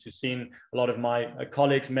forward to seeing a lot of my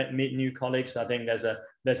colleagues, meet new colleagues. I think there's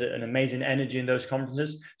an amazing energy in those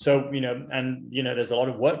conferences. So, there's a lot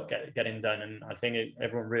of work getting done, and I think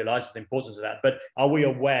everyone realizes the importance of that. But are we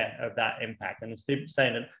aware of that impact? And Steve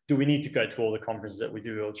saying that, do we need to go to all the conferences that we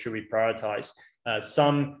do, or should we prioritize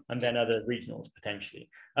some and then other regionals potentially?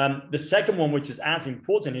 The second one, which is as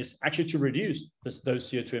important, is actually to reduce those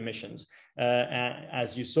CO2 emissions.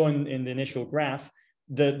 As you saw in the initial graph,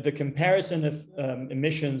 the comparison of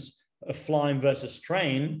emissions of flying versus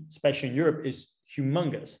train, especially in Europe, is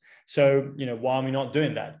humongous. So, why are we not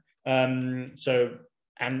doing that? And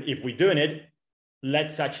if we're doing it,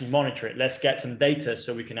 let's actually monitor it. Let's get some data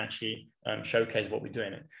so we can actually showcase what we're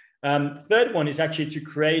doing. Third one is actually to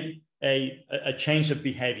create a change of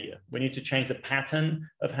behavior. We need to change the pattern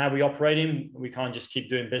of how we operate in. We can't just keep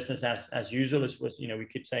doing business as usual. We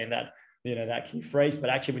keep saying that, that key phrase, but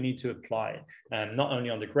actually we need to apply it, not only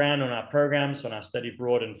on the ground, on our programs, on our study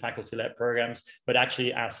abroad and faculty-led programs, but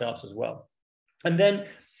actually ourselves as well. And then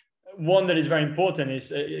one that is very important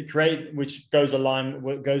is which goes in line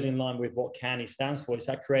with what Canny stands for, is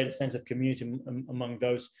that create a sense of community among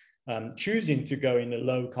those choosing to go in the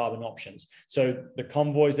low carbon options. So the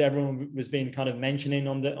convoys that everyone was being kind of mentioning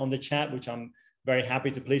on the chat, which I'm very happy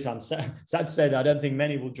to please. I'm sad to say that I don't think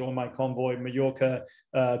many will join my convoy Mallorca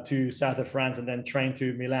to south of France and then train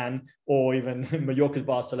to Milan, or even Mallorca to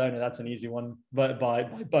Barcelona. That's an easy one by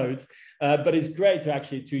boat. But it's great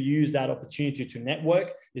to use that opportunity to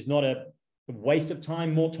network. It's not a waste of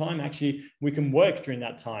time, more time. Actually, we can work during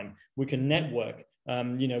that time. We can network.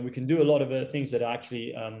 We can do a lot of things that are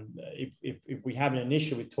actually, if we have an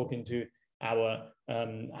issue with talking to our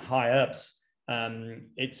high ups,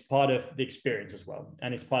 it's part of the experience as well.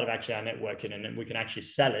 And it's part of actually our networking, and then we can actually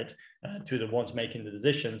sell it to the ones making the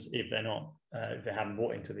decisions if they haven't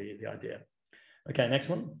bought into the idea. Okay, next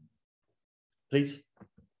one, please.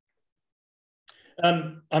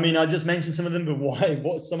 I just mentioned some of them, but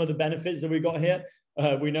what's some of the benefits that we got here?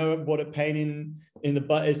 We know what a pain in the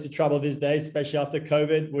butt is to travel these days, especially after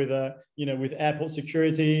COVID, with airport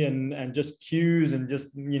security and just queues and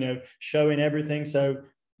just showing everything. So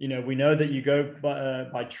we know that you go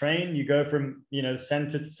by train, you go from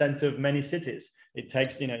center to center of many cities. It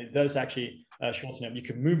takes it does actually shorten up. You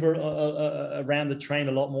can move around the train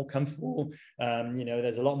a lot more comfortable.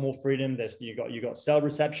 There's a lot more freedom. You got cell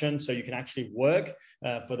reception, so you can actually work.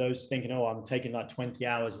 For those thinking, oh, I'm taking like 20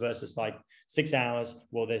 hours versus like 6 hours.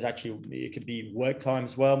 Well, it could be work time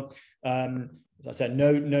as well. As I said,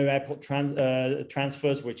 no airport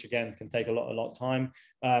transfers, which again can take a lot of time.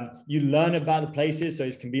 You learn about the places, so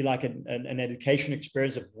it can be like an education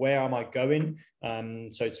experience of where am I going.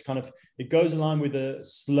 So it goes along with a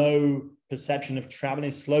slow perception of traveling,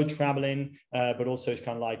 slow traveling, but also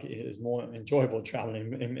it's more enjoyable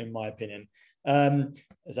traveling, in my opinion.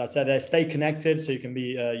 As I said, they stay connected, so you can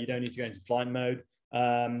be you don't need to go into flight mode.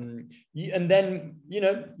 And then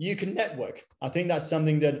you can network. I think that's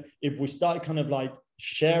something that if we start kind of like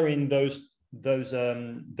sharing those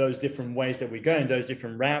different ways that we go and those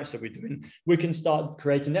different routes that we're doing, we can start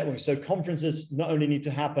creating networks. So conferences not only need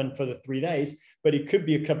to happen for the 3 days, but it could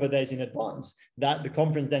be a couple of days in advance, that the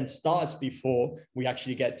conference then starts before we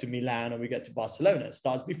actually get to Milan or we get to Barcelona. It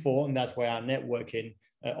starts before, and that's where our networking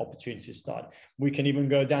opportunities start. We can even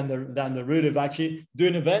go down the route of actually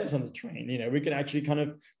doing events on the train. We can actually kind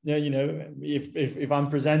of, if I'm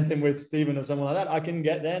presenting with Stephen or someone like that, I can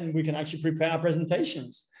get there and we can actually prepare our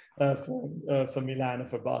presentations. for Milan and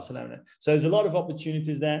for Barcelona. So there's a lot of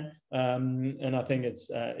opportunities there, and I think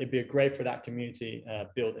it'd be great for that community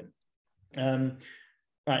building. All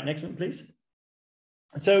right, next one, please.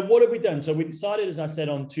 So what have we done? So we decided, as I said,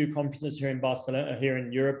 on 2 conferences here in Barcelona, here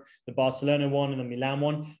in Europe, the Barcelona one and the Milan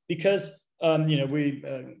one, because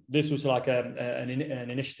this was like an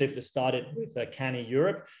initiative that started with CANI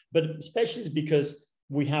Europe, but especially because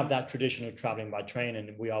we have that tradition of traveling by train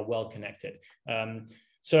and we are well connected.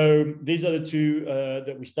 So these are the 2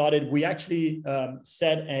 that we started. We actually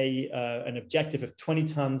set an objective of 20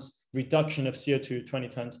 tons reduction of CO2, 20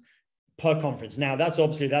 tons per conference. Now that's a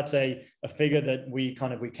figure that we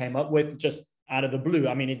came up with just out of the blue.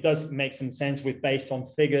 I mean, it does make some sense based on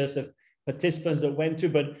figures of participants that went to,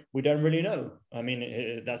 but we don't really know. I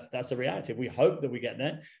mean, that's a reality. We hope that we get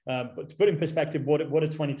there. But to put in perspective, what are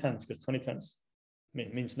 20 tons? Because 20 tons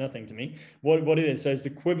means nothing to me. What it is? So it's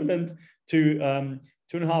equivalent to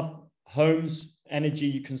 2.5 homes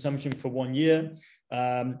energy consumption for 1 year,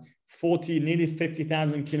 nearly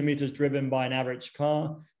 50,000 kilometers driven by an average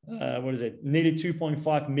car. Nearly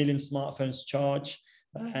 2.5 million smartphones charged,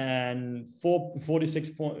 and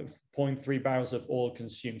 46.3 barrels of oil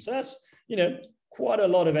consumed. So that's, quite a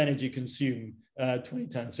lot of energy consumed, 20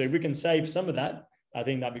 tons. So if we can save some of that, I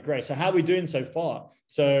think that'd be great. So how are we doing so far?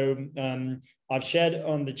 So I've shared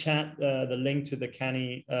on the chat the link to the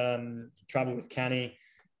CANI Travel with CANI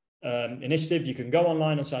initiative. You can go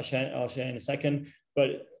online, and so I'll share in a second.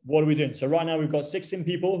 But what are we doing? So right now we've got 16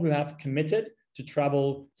 people who have committed to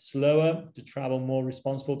travel slower, to travel more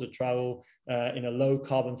responsible, to travel in a low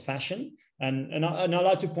carbon fashion. And I'd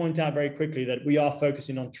like to point out very quickly that we are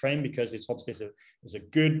focusing on train because it's obviously it's a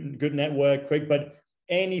good network, quick, but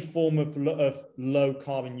any form of low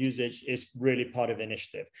carbon usage is really part of the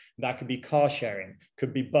initiative. That could be car sharing,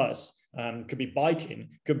 could be bus, could be biking,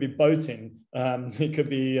 could be boating, it could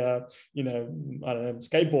be, I don't know,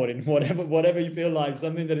 skateboarding, whatever you feel like,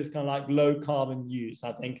 something that is kind of like low carbon use.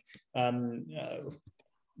 I think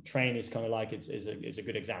train is kind of like, it's a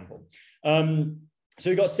good example. So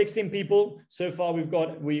we've got 16 people so far.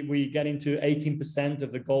 We get into 18%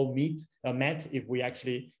 of the goal met if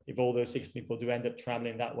all those 16 people do end up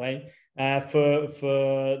traveling that way. For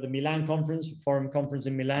the Milan conference, forum conference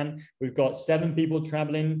in Milan, we've got 7 people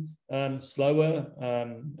traveling slower,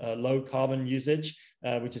 low carbon usage,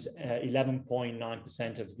 which is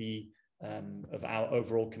 11.9% of our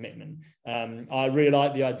overall commitment. I really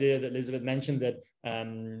like the idea that Elizabeth mentioned that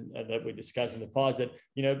we discussed in the past, that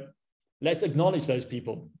let's acknowledge those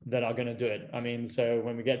people that are going to do it. I mean, so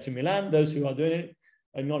when we get to Milan, those who are doing it,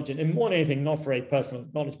 acknowledge it. And more than anything, not for a personal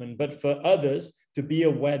acknowledgement, but for others to be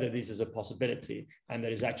aware that this is a possibility and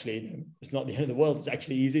that it's actually, it's not the end of the world. It's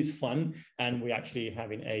actually easy, it's fun, and we're actually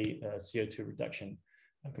having a CO2 reduction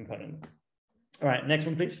component. All right, next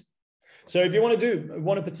one, please. So if you want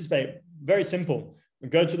to participate, very simple.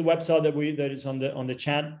 Go to the website that is on the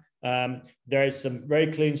chat. There is some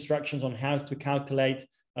very clear instructions on how to calculate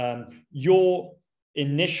your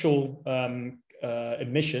initial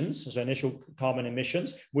emissions, so initial carbon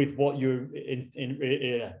emissions, with what you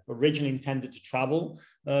originally intended to travel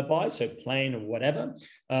by, so plane or whatever.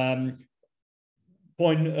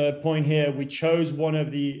 Point here, we chose one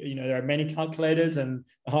of the, there are many calculators, and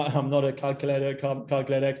I'm not a calculator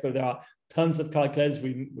expert. There are tons of calculators.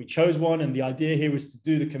 We chose one, and the idea here was to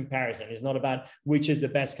do the comparison. It's not about which is the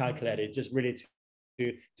best calculator. It's just really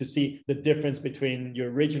to see the difference between your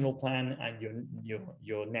original plan and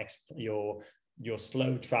your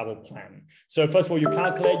slow travel plan. So first of all, you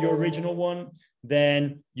calculate your original one,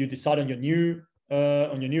 then you decide on your new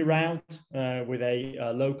route with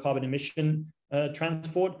a low carbon emission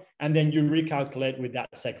transport, and then you recalculate with that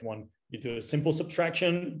second one. You do a simple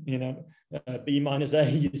subtraction, B minus A,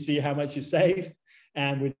 you see how much you save.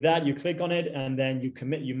 And with that, you click on it, and then you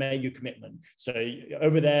make your commitment. So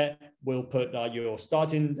over there, we'll put your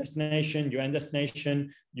starting destination, your end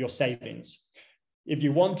destination, your savings. If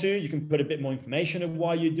you want to, you can put a bit more information of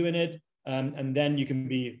why you're doing it, and then it can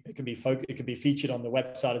be featured on the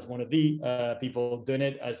website as one of the people doing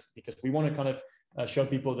it, because we want to kind of show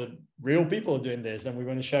people that real people are doing this, and we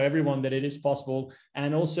want to show everyone that it is possible,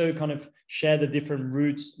 and also kind of share the different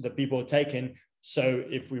routes that people are taking. So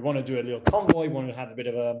if we want to do a little convoy, want to have a bit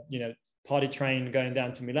of a party train going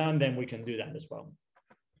down to Milan, then we can do that as well.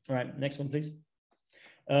 All right, next one, please.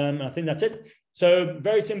 I think that's it. So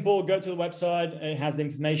very simple. Go to the website. It has the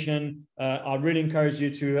information. I really encourage you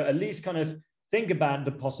to at least kind of think about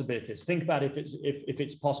the possibilities. Think about if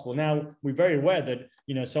it's possible. Now, we're very aware that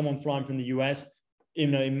someone flying from the US,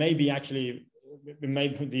 it may be actually.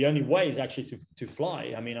 The only way is actually to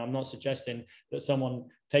fly. I mean, I'm not suggesting that someone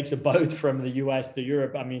takes a boat from the US to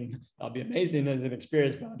Europe, I mean, that'll be amazing as an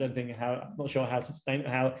experience, but I don't think I'm not sure how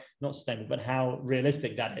not sustainable, but how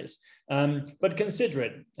realistic that is. But consider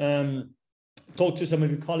it. Talk to some of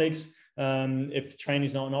your colleagues. If train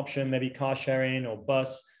is not an option, maybe car sharing or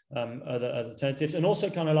bus, other alternatives. And also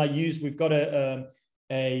kind of like we've got a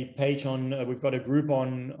page on, we've got a group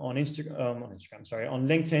on LinkedIn,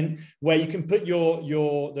 where you can put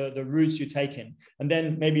the routes you're taking, and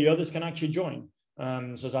then maybe others can actually join.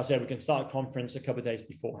 So as I said, we can start a conference a couple of days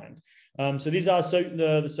beforehand. So these are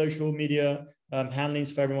the social media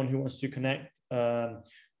handlings for everyone who wants to connect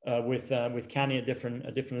with CANI at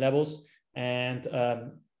different levels. And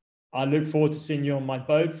I look forward to seeing you on my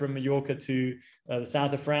boat from Mallorca to the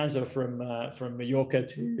south of France, or from Mallorca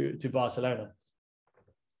to Barcelona.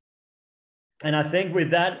 And I think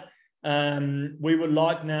with that, we would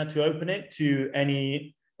like now to open it to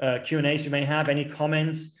any Q&As you may have, any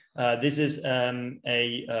comments. This is an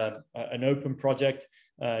open project,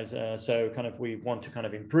 so kind of we want to kind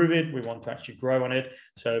of improve it. We want to actually grow on it.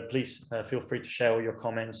 So please feel free to share all your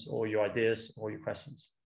comments or your ideas or your questions.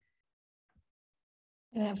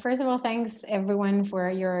 First of all, thanks everyone for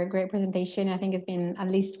your great presentation. I think it's been, at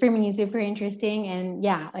least for me, super interesting. And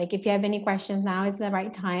yeah, like if you have any questions, now is the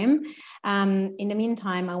right time. In the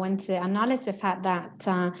meantime, I want to acknowledge the fact that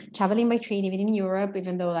traveling by train, even in Europe,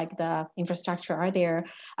 even though like the infrastructure are there,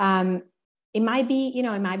 it might be,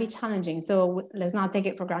 it might be challenging. So let's not take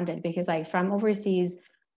it for granted, because like from overseas,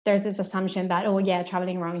 there's this assumption that, oh yeah,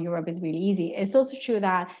 traveling around Europe is really easy. It's also true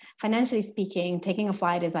that financially speaking, taking a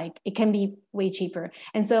flight is like, it can be way cheaper.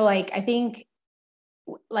 And so like, I think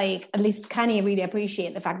like at least CANI really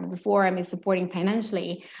appreciate the fact that the forum is supporting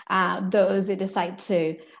financially those who decide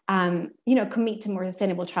to, commit to more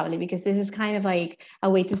sustainable traveling, because this is kind of like a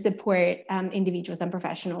way to support individuals and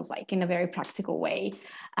professionals like in a very practical way.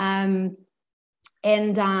 So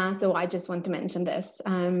I just want to mention this.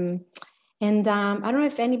 And I don't know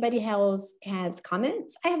if anybody else has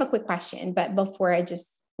comments. I have a quick question, but before I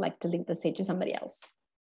just like to leave the stage to somebody else,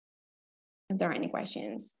 if there are any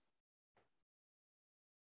questions.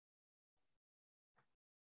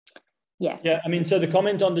 Yes. Yeah, I mean, so the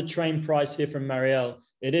comment on the train price here from Marielle,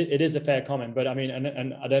 it is a fair comment, but I mean,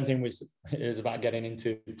 and I don't think it is about getting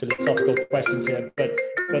into philosophical questions here, but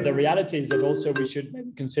the reality is that also we should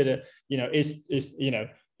maybe consider,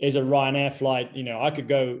 is a Ryanair flight, I could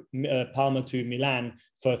go Palma to Milan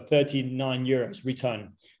for 39 euros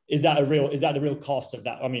return. Is that the real cost of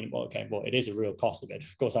that? I mean, well, it is a real cost of it.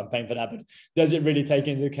 Of course, I'm paying for that, but does it really take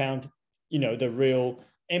into account, the real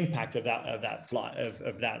impact of that flight,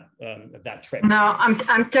 of that trip? No,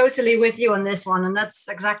 I'm totally with you on this one, and that's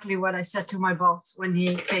exactly what I said to my boss when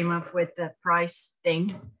he came up with the price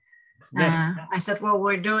thing. I said, well,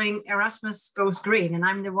 we're doing Erasmus Goes Green, and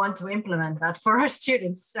I'm the one to implement that for our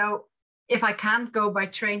students. So if I can't go by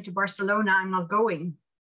train to Barcelona, I'm not going.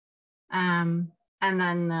 And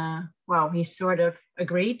then, he sort of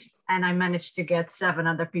agreed. And I managed to get 7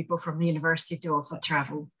 other people from the university to also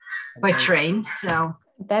travel by train. So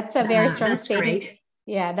that's a very strong statement. Great.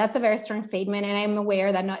 Yeah, that's a very strong statement. And I'm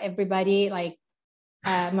aware that not everybody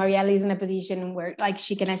Marielle is in a position where like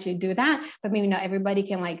she can actually do that, but maybe not everybody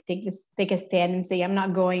can like take a stand and say, I'm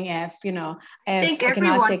not going if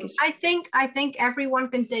I think everyone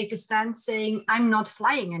can take a stand saying I'm not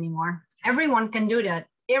flying anymore. Everyone can do that,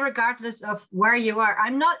 irregardless of where you are.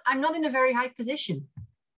 I'm not in a very high position.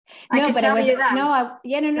 No,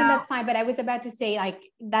 that's fine. But I was about to say like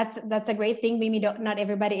that's a great thing. Maybe not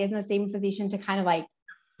everybody is in the same position to kind of like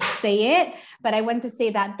say it, but I want to say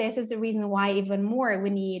that this is the reason why even more we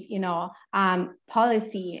need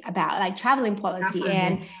policy about like traveling policy. Definitely.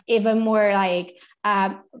 And even more like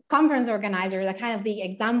conference organizers are kind of the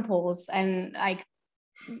examples and like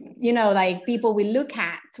people we look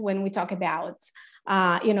at when we talk about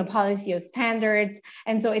policy or standards.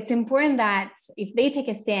 And so it's important that if they take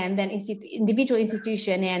a stand, then individual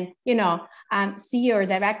institution and CEO or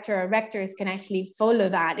director or rectors can actually follow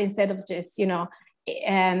that instead of just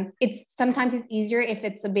sometimes it's easier if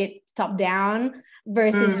it's a bit top down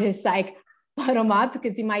versus just like bottom up,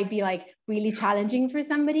 because it might be like really challenging for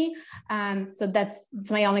somebody. So that's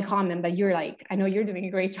my only comment, but I know you're doing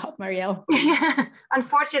a great job, Marielle. Yeah.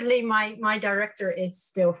 Unfortunately, my director is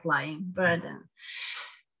still flying, but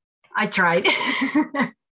I tried.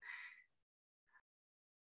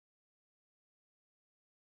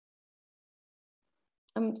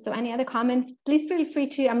 So any other comments? Please feel free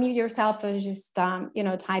to unmute yourself or just,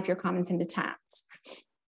 type your comments in the chat.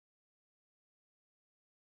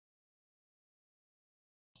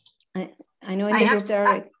 I know in the group there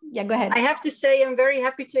are, yeah, go ahead. I have to say I'm very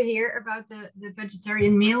happy to hear about the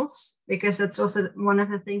vegetarian meals, because that's also one of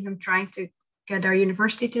the things I'm trying to get our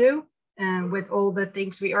university to do. With all the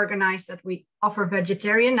things we organize that we offer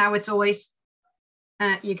vegetarian. Now it's always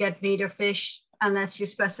you get meat or fish unless you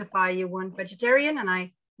specify you want vegetarian, and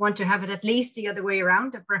I want to have it at least the other way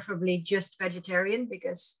around, preferably just vegetarian,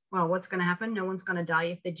 because, well, what's going to happen? No one's going to die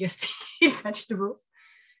if they just eat vegetables.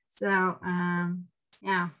 So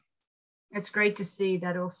yeah, it's great to see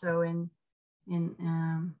that also in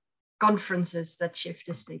conferences that shift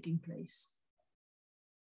is taking place.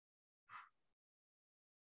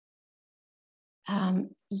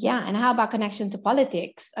 Yeah, and how about connection to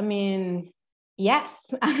politics? I mean, yes,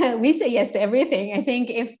 we say yes to everything. I think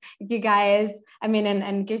if you guys, I mean,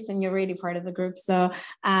 and Kirsten, you're really part of the group, so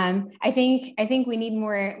I think we need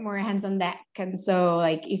more hands on deck. And so,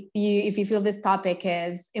 like, if you feel this topic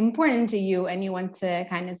is important to you and you want to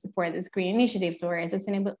kind of support this green initiatives or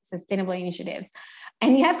sustainable initiatives,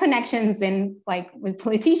 and you have connections in, like, with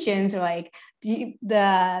politicians or like the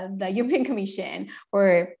European Commission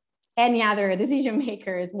or any other decision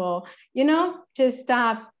makers, well, you know, just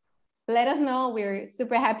let us know. We're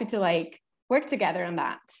super happy to, like, work together on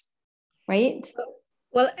that, right?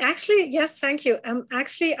 Well, actually, yes, thank you.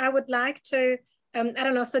 Actually, I would like to, I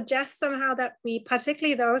don't know, suggest somehow that we,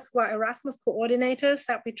 particularly those who are Erasmus coordinators,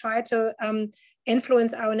 that we try to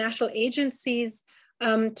influence our national agencies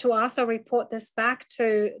to also report this back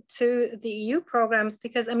to the EU programs,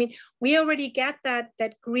 because, I mean, we already get that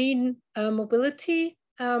green mobility,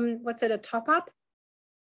 what's it, a top up?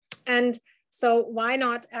 And so why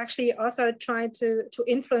not actually also try to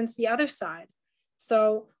influence the other side?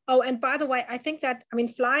 So, oh, and by the way, I think that, I mean,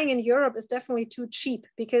 flying in Europe is definitely too cheap,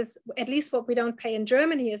 because at least what we don't pay in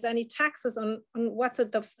Germany is any taxes on what's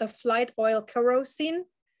it, the flight oil kerosene.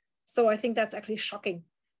 So I think that's actually shocking.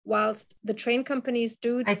 Whilst the train companies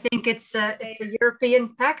do. I think it's a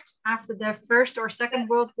European pact after the First or Second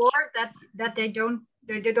World War that they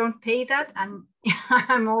don't pay that, and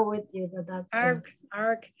I'm all with you that that's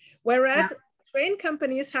arg. Whereas train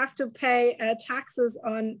companies have to pay taxes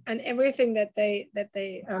on everything that they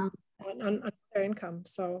on their income.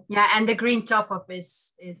 So yeah, and the green top up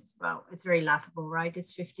is well, it's very laughable, right?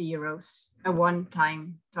 It's 50 euros, a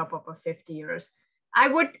one-time top up of 50 euros. I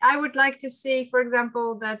would like to see, for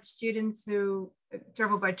example, that students who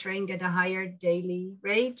travel by train get a higher daily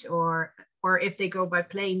rate, or if they go by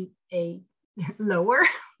plane, a lower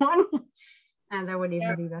one, and that would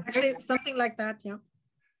even be better. Actually, something like that, yeah.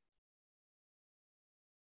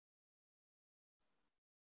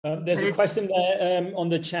 There's a question there on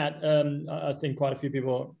the chat. I think quite a few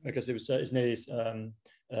people, because it's nearly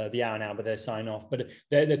the hour now, but they're signing off. But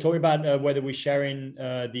they're talking about whether we're sharing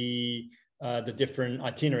the different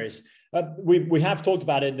itineraries. We have talked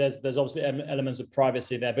about it. There's obviously elements of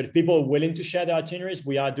privacy there, but if people are willing to share their itineraries,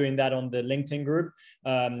 we are doing that on the LinkedIn group.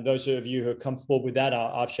 Those of you who are comfortable with that,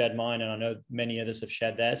 I've shared mine, and I know many others have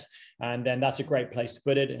shared theirs. And then that's a great place to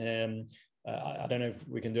put it. I don't know if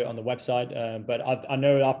we can do it on the website, but I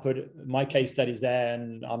know I put my case studies there,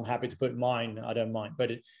 and I'm happy to put mine. I don't mind. But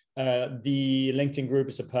the LinkedIn group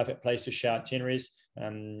is a perfect place to share itineraries,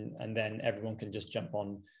 and then everyone can just jump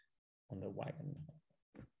on the wagon.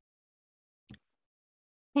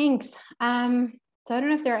 Thanks. So I don't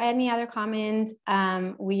know if there are any other comments.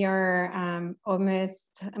 We are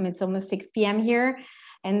it's almost 6 p.m. here.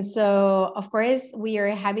 And so, of course, we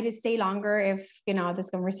are happy to stay longer if, you know,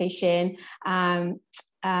 this conversation,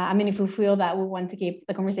 if we feel that we want to keep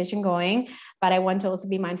the conversation going, but I want to also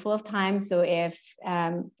be mindful of time. So if,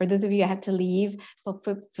 for those of you who have to leave,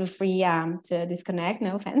 feel free to disconnect,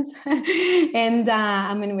 no offense. And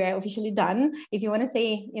we're officially done. If you want to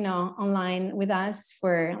stay, you know, online with us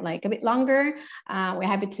for like a bit longer, we're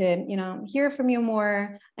happy to, you know, hear from you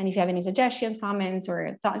more. And if you have any suggestions, comments,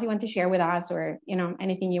 or thoughts you want to share with us, or, you know,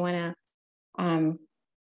 anything you want to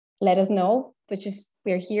let us know, which is,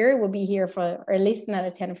 we're here. We'll be here for at least another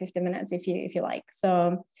 10 or 15 minutes if you like.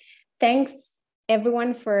 So thanks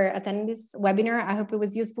everyone for attending this webinar. I hope it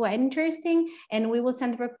was useful and interesting, and we will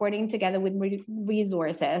send the recording together with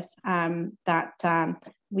resources that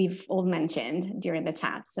we've all mentioned during the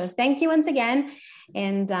chat. So thank you once again,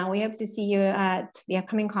 and we hope to see you at the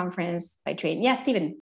upcoming conference by train. Yes, Stephen.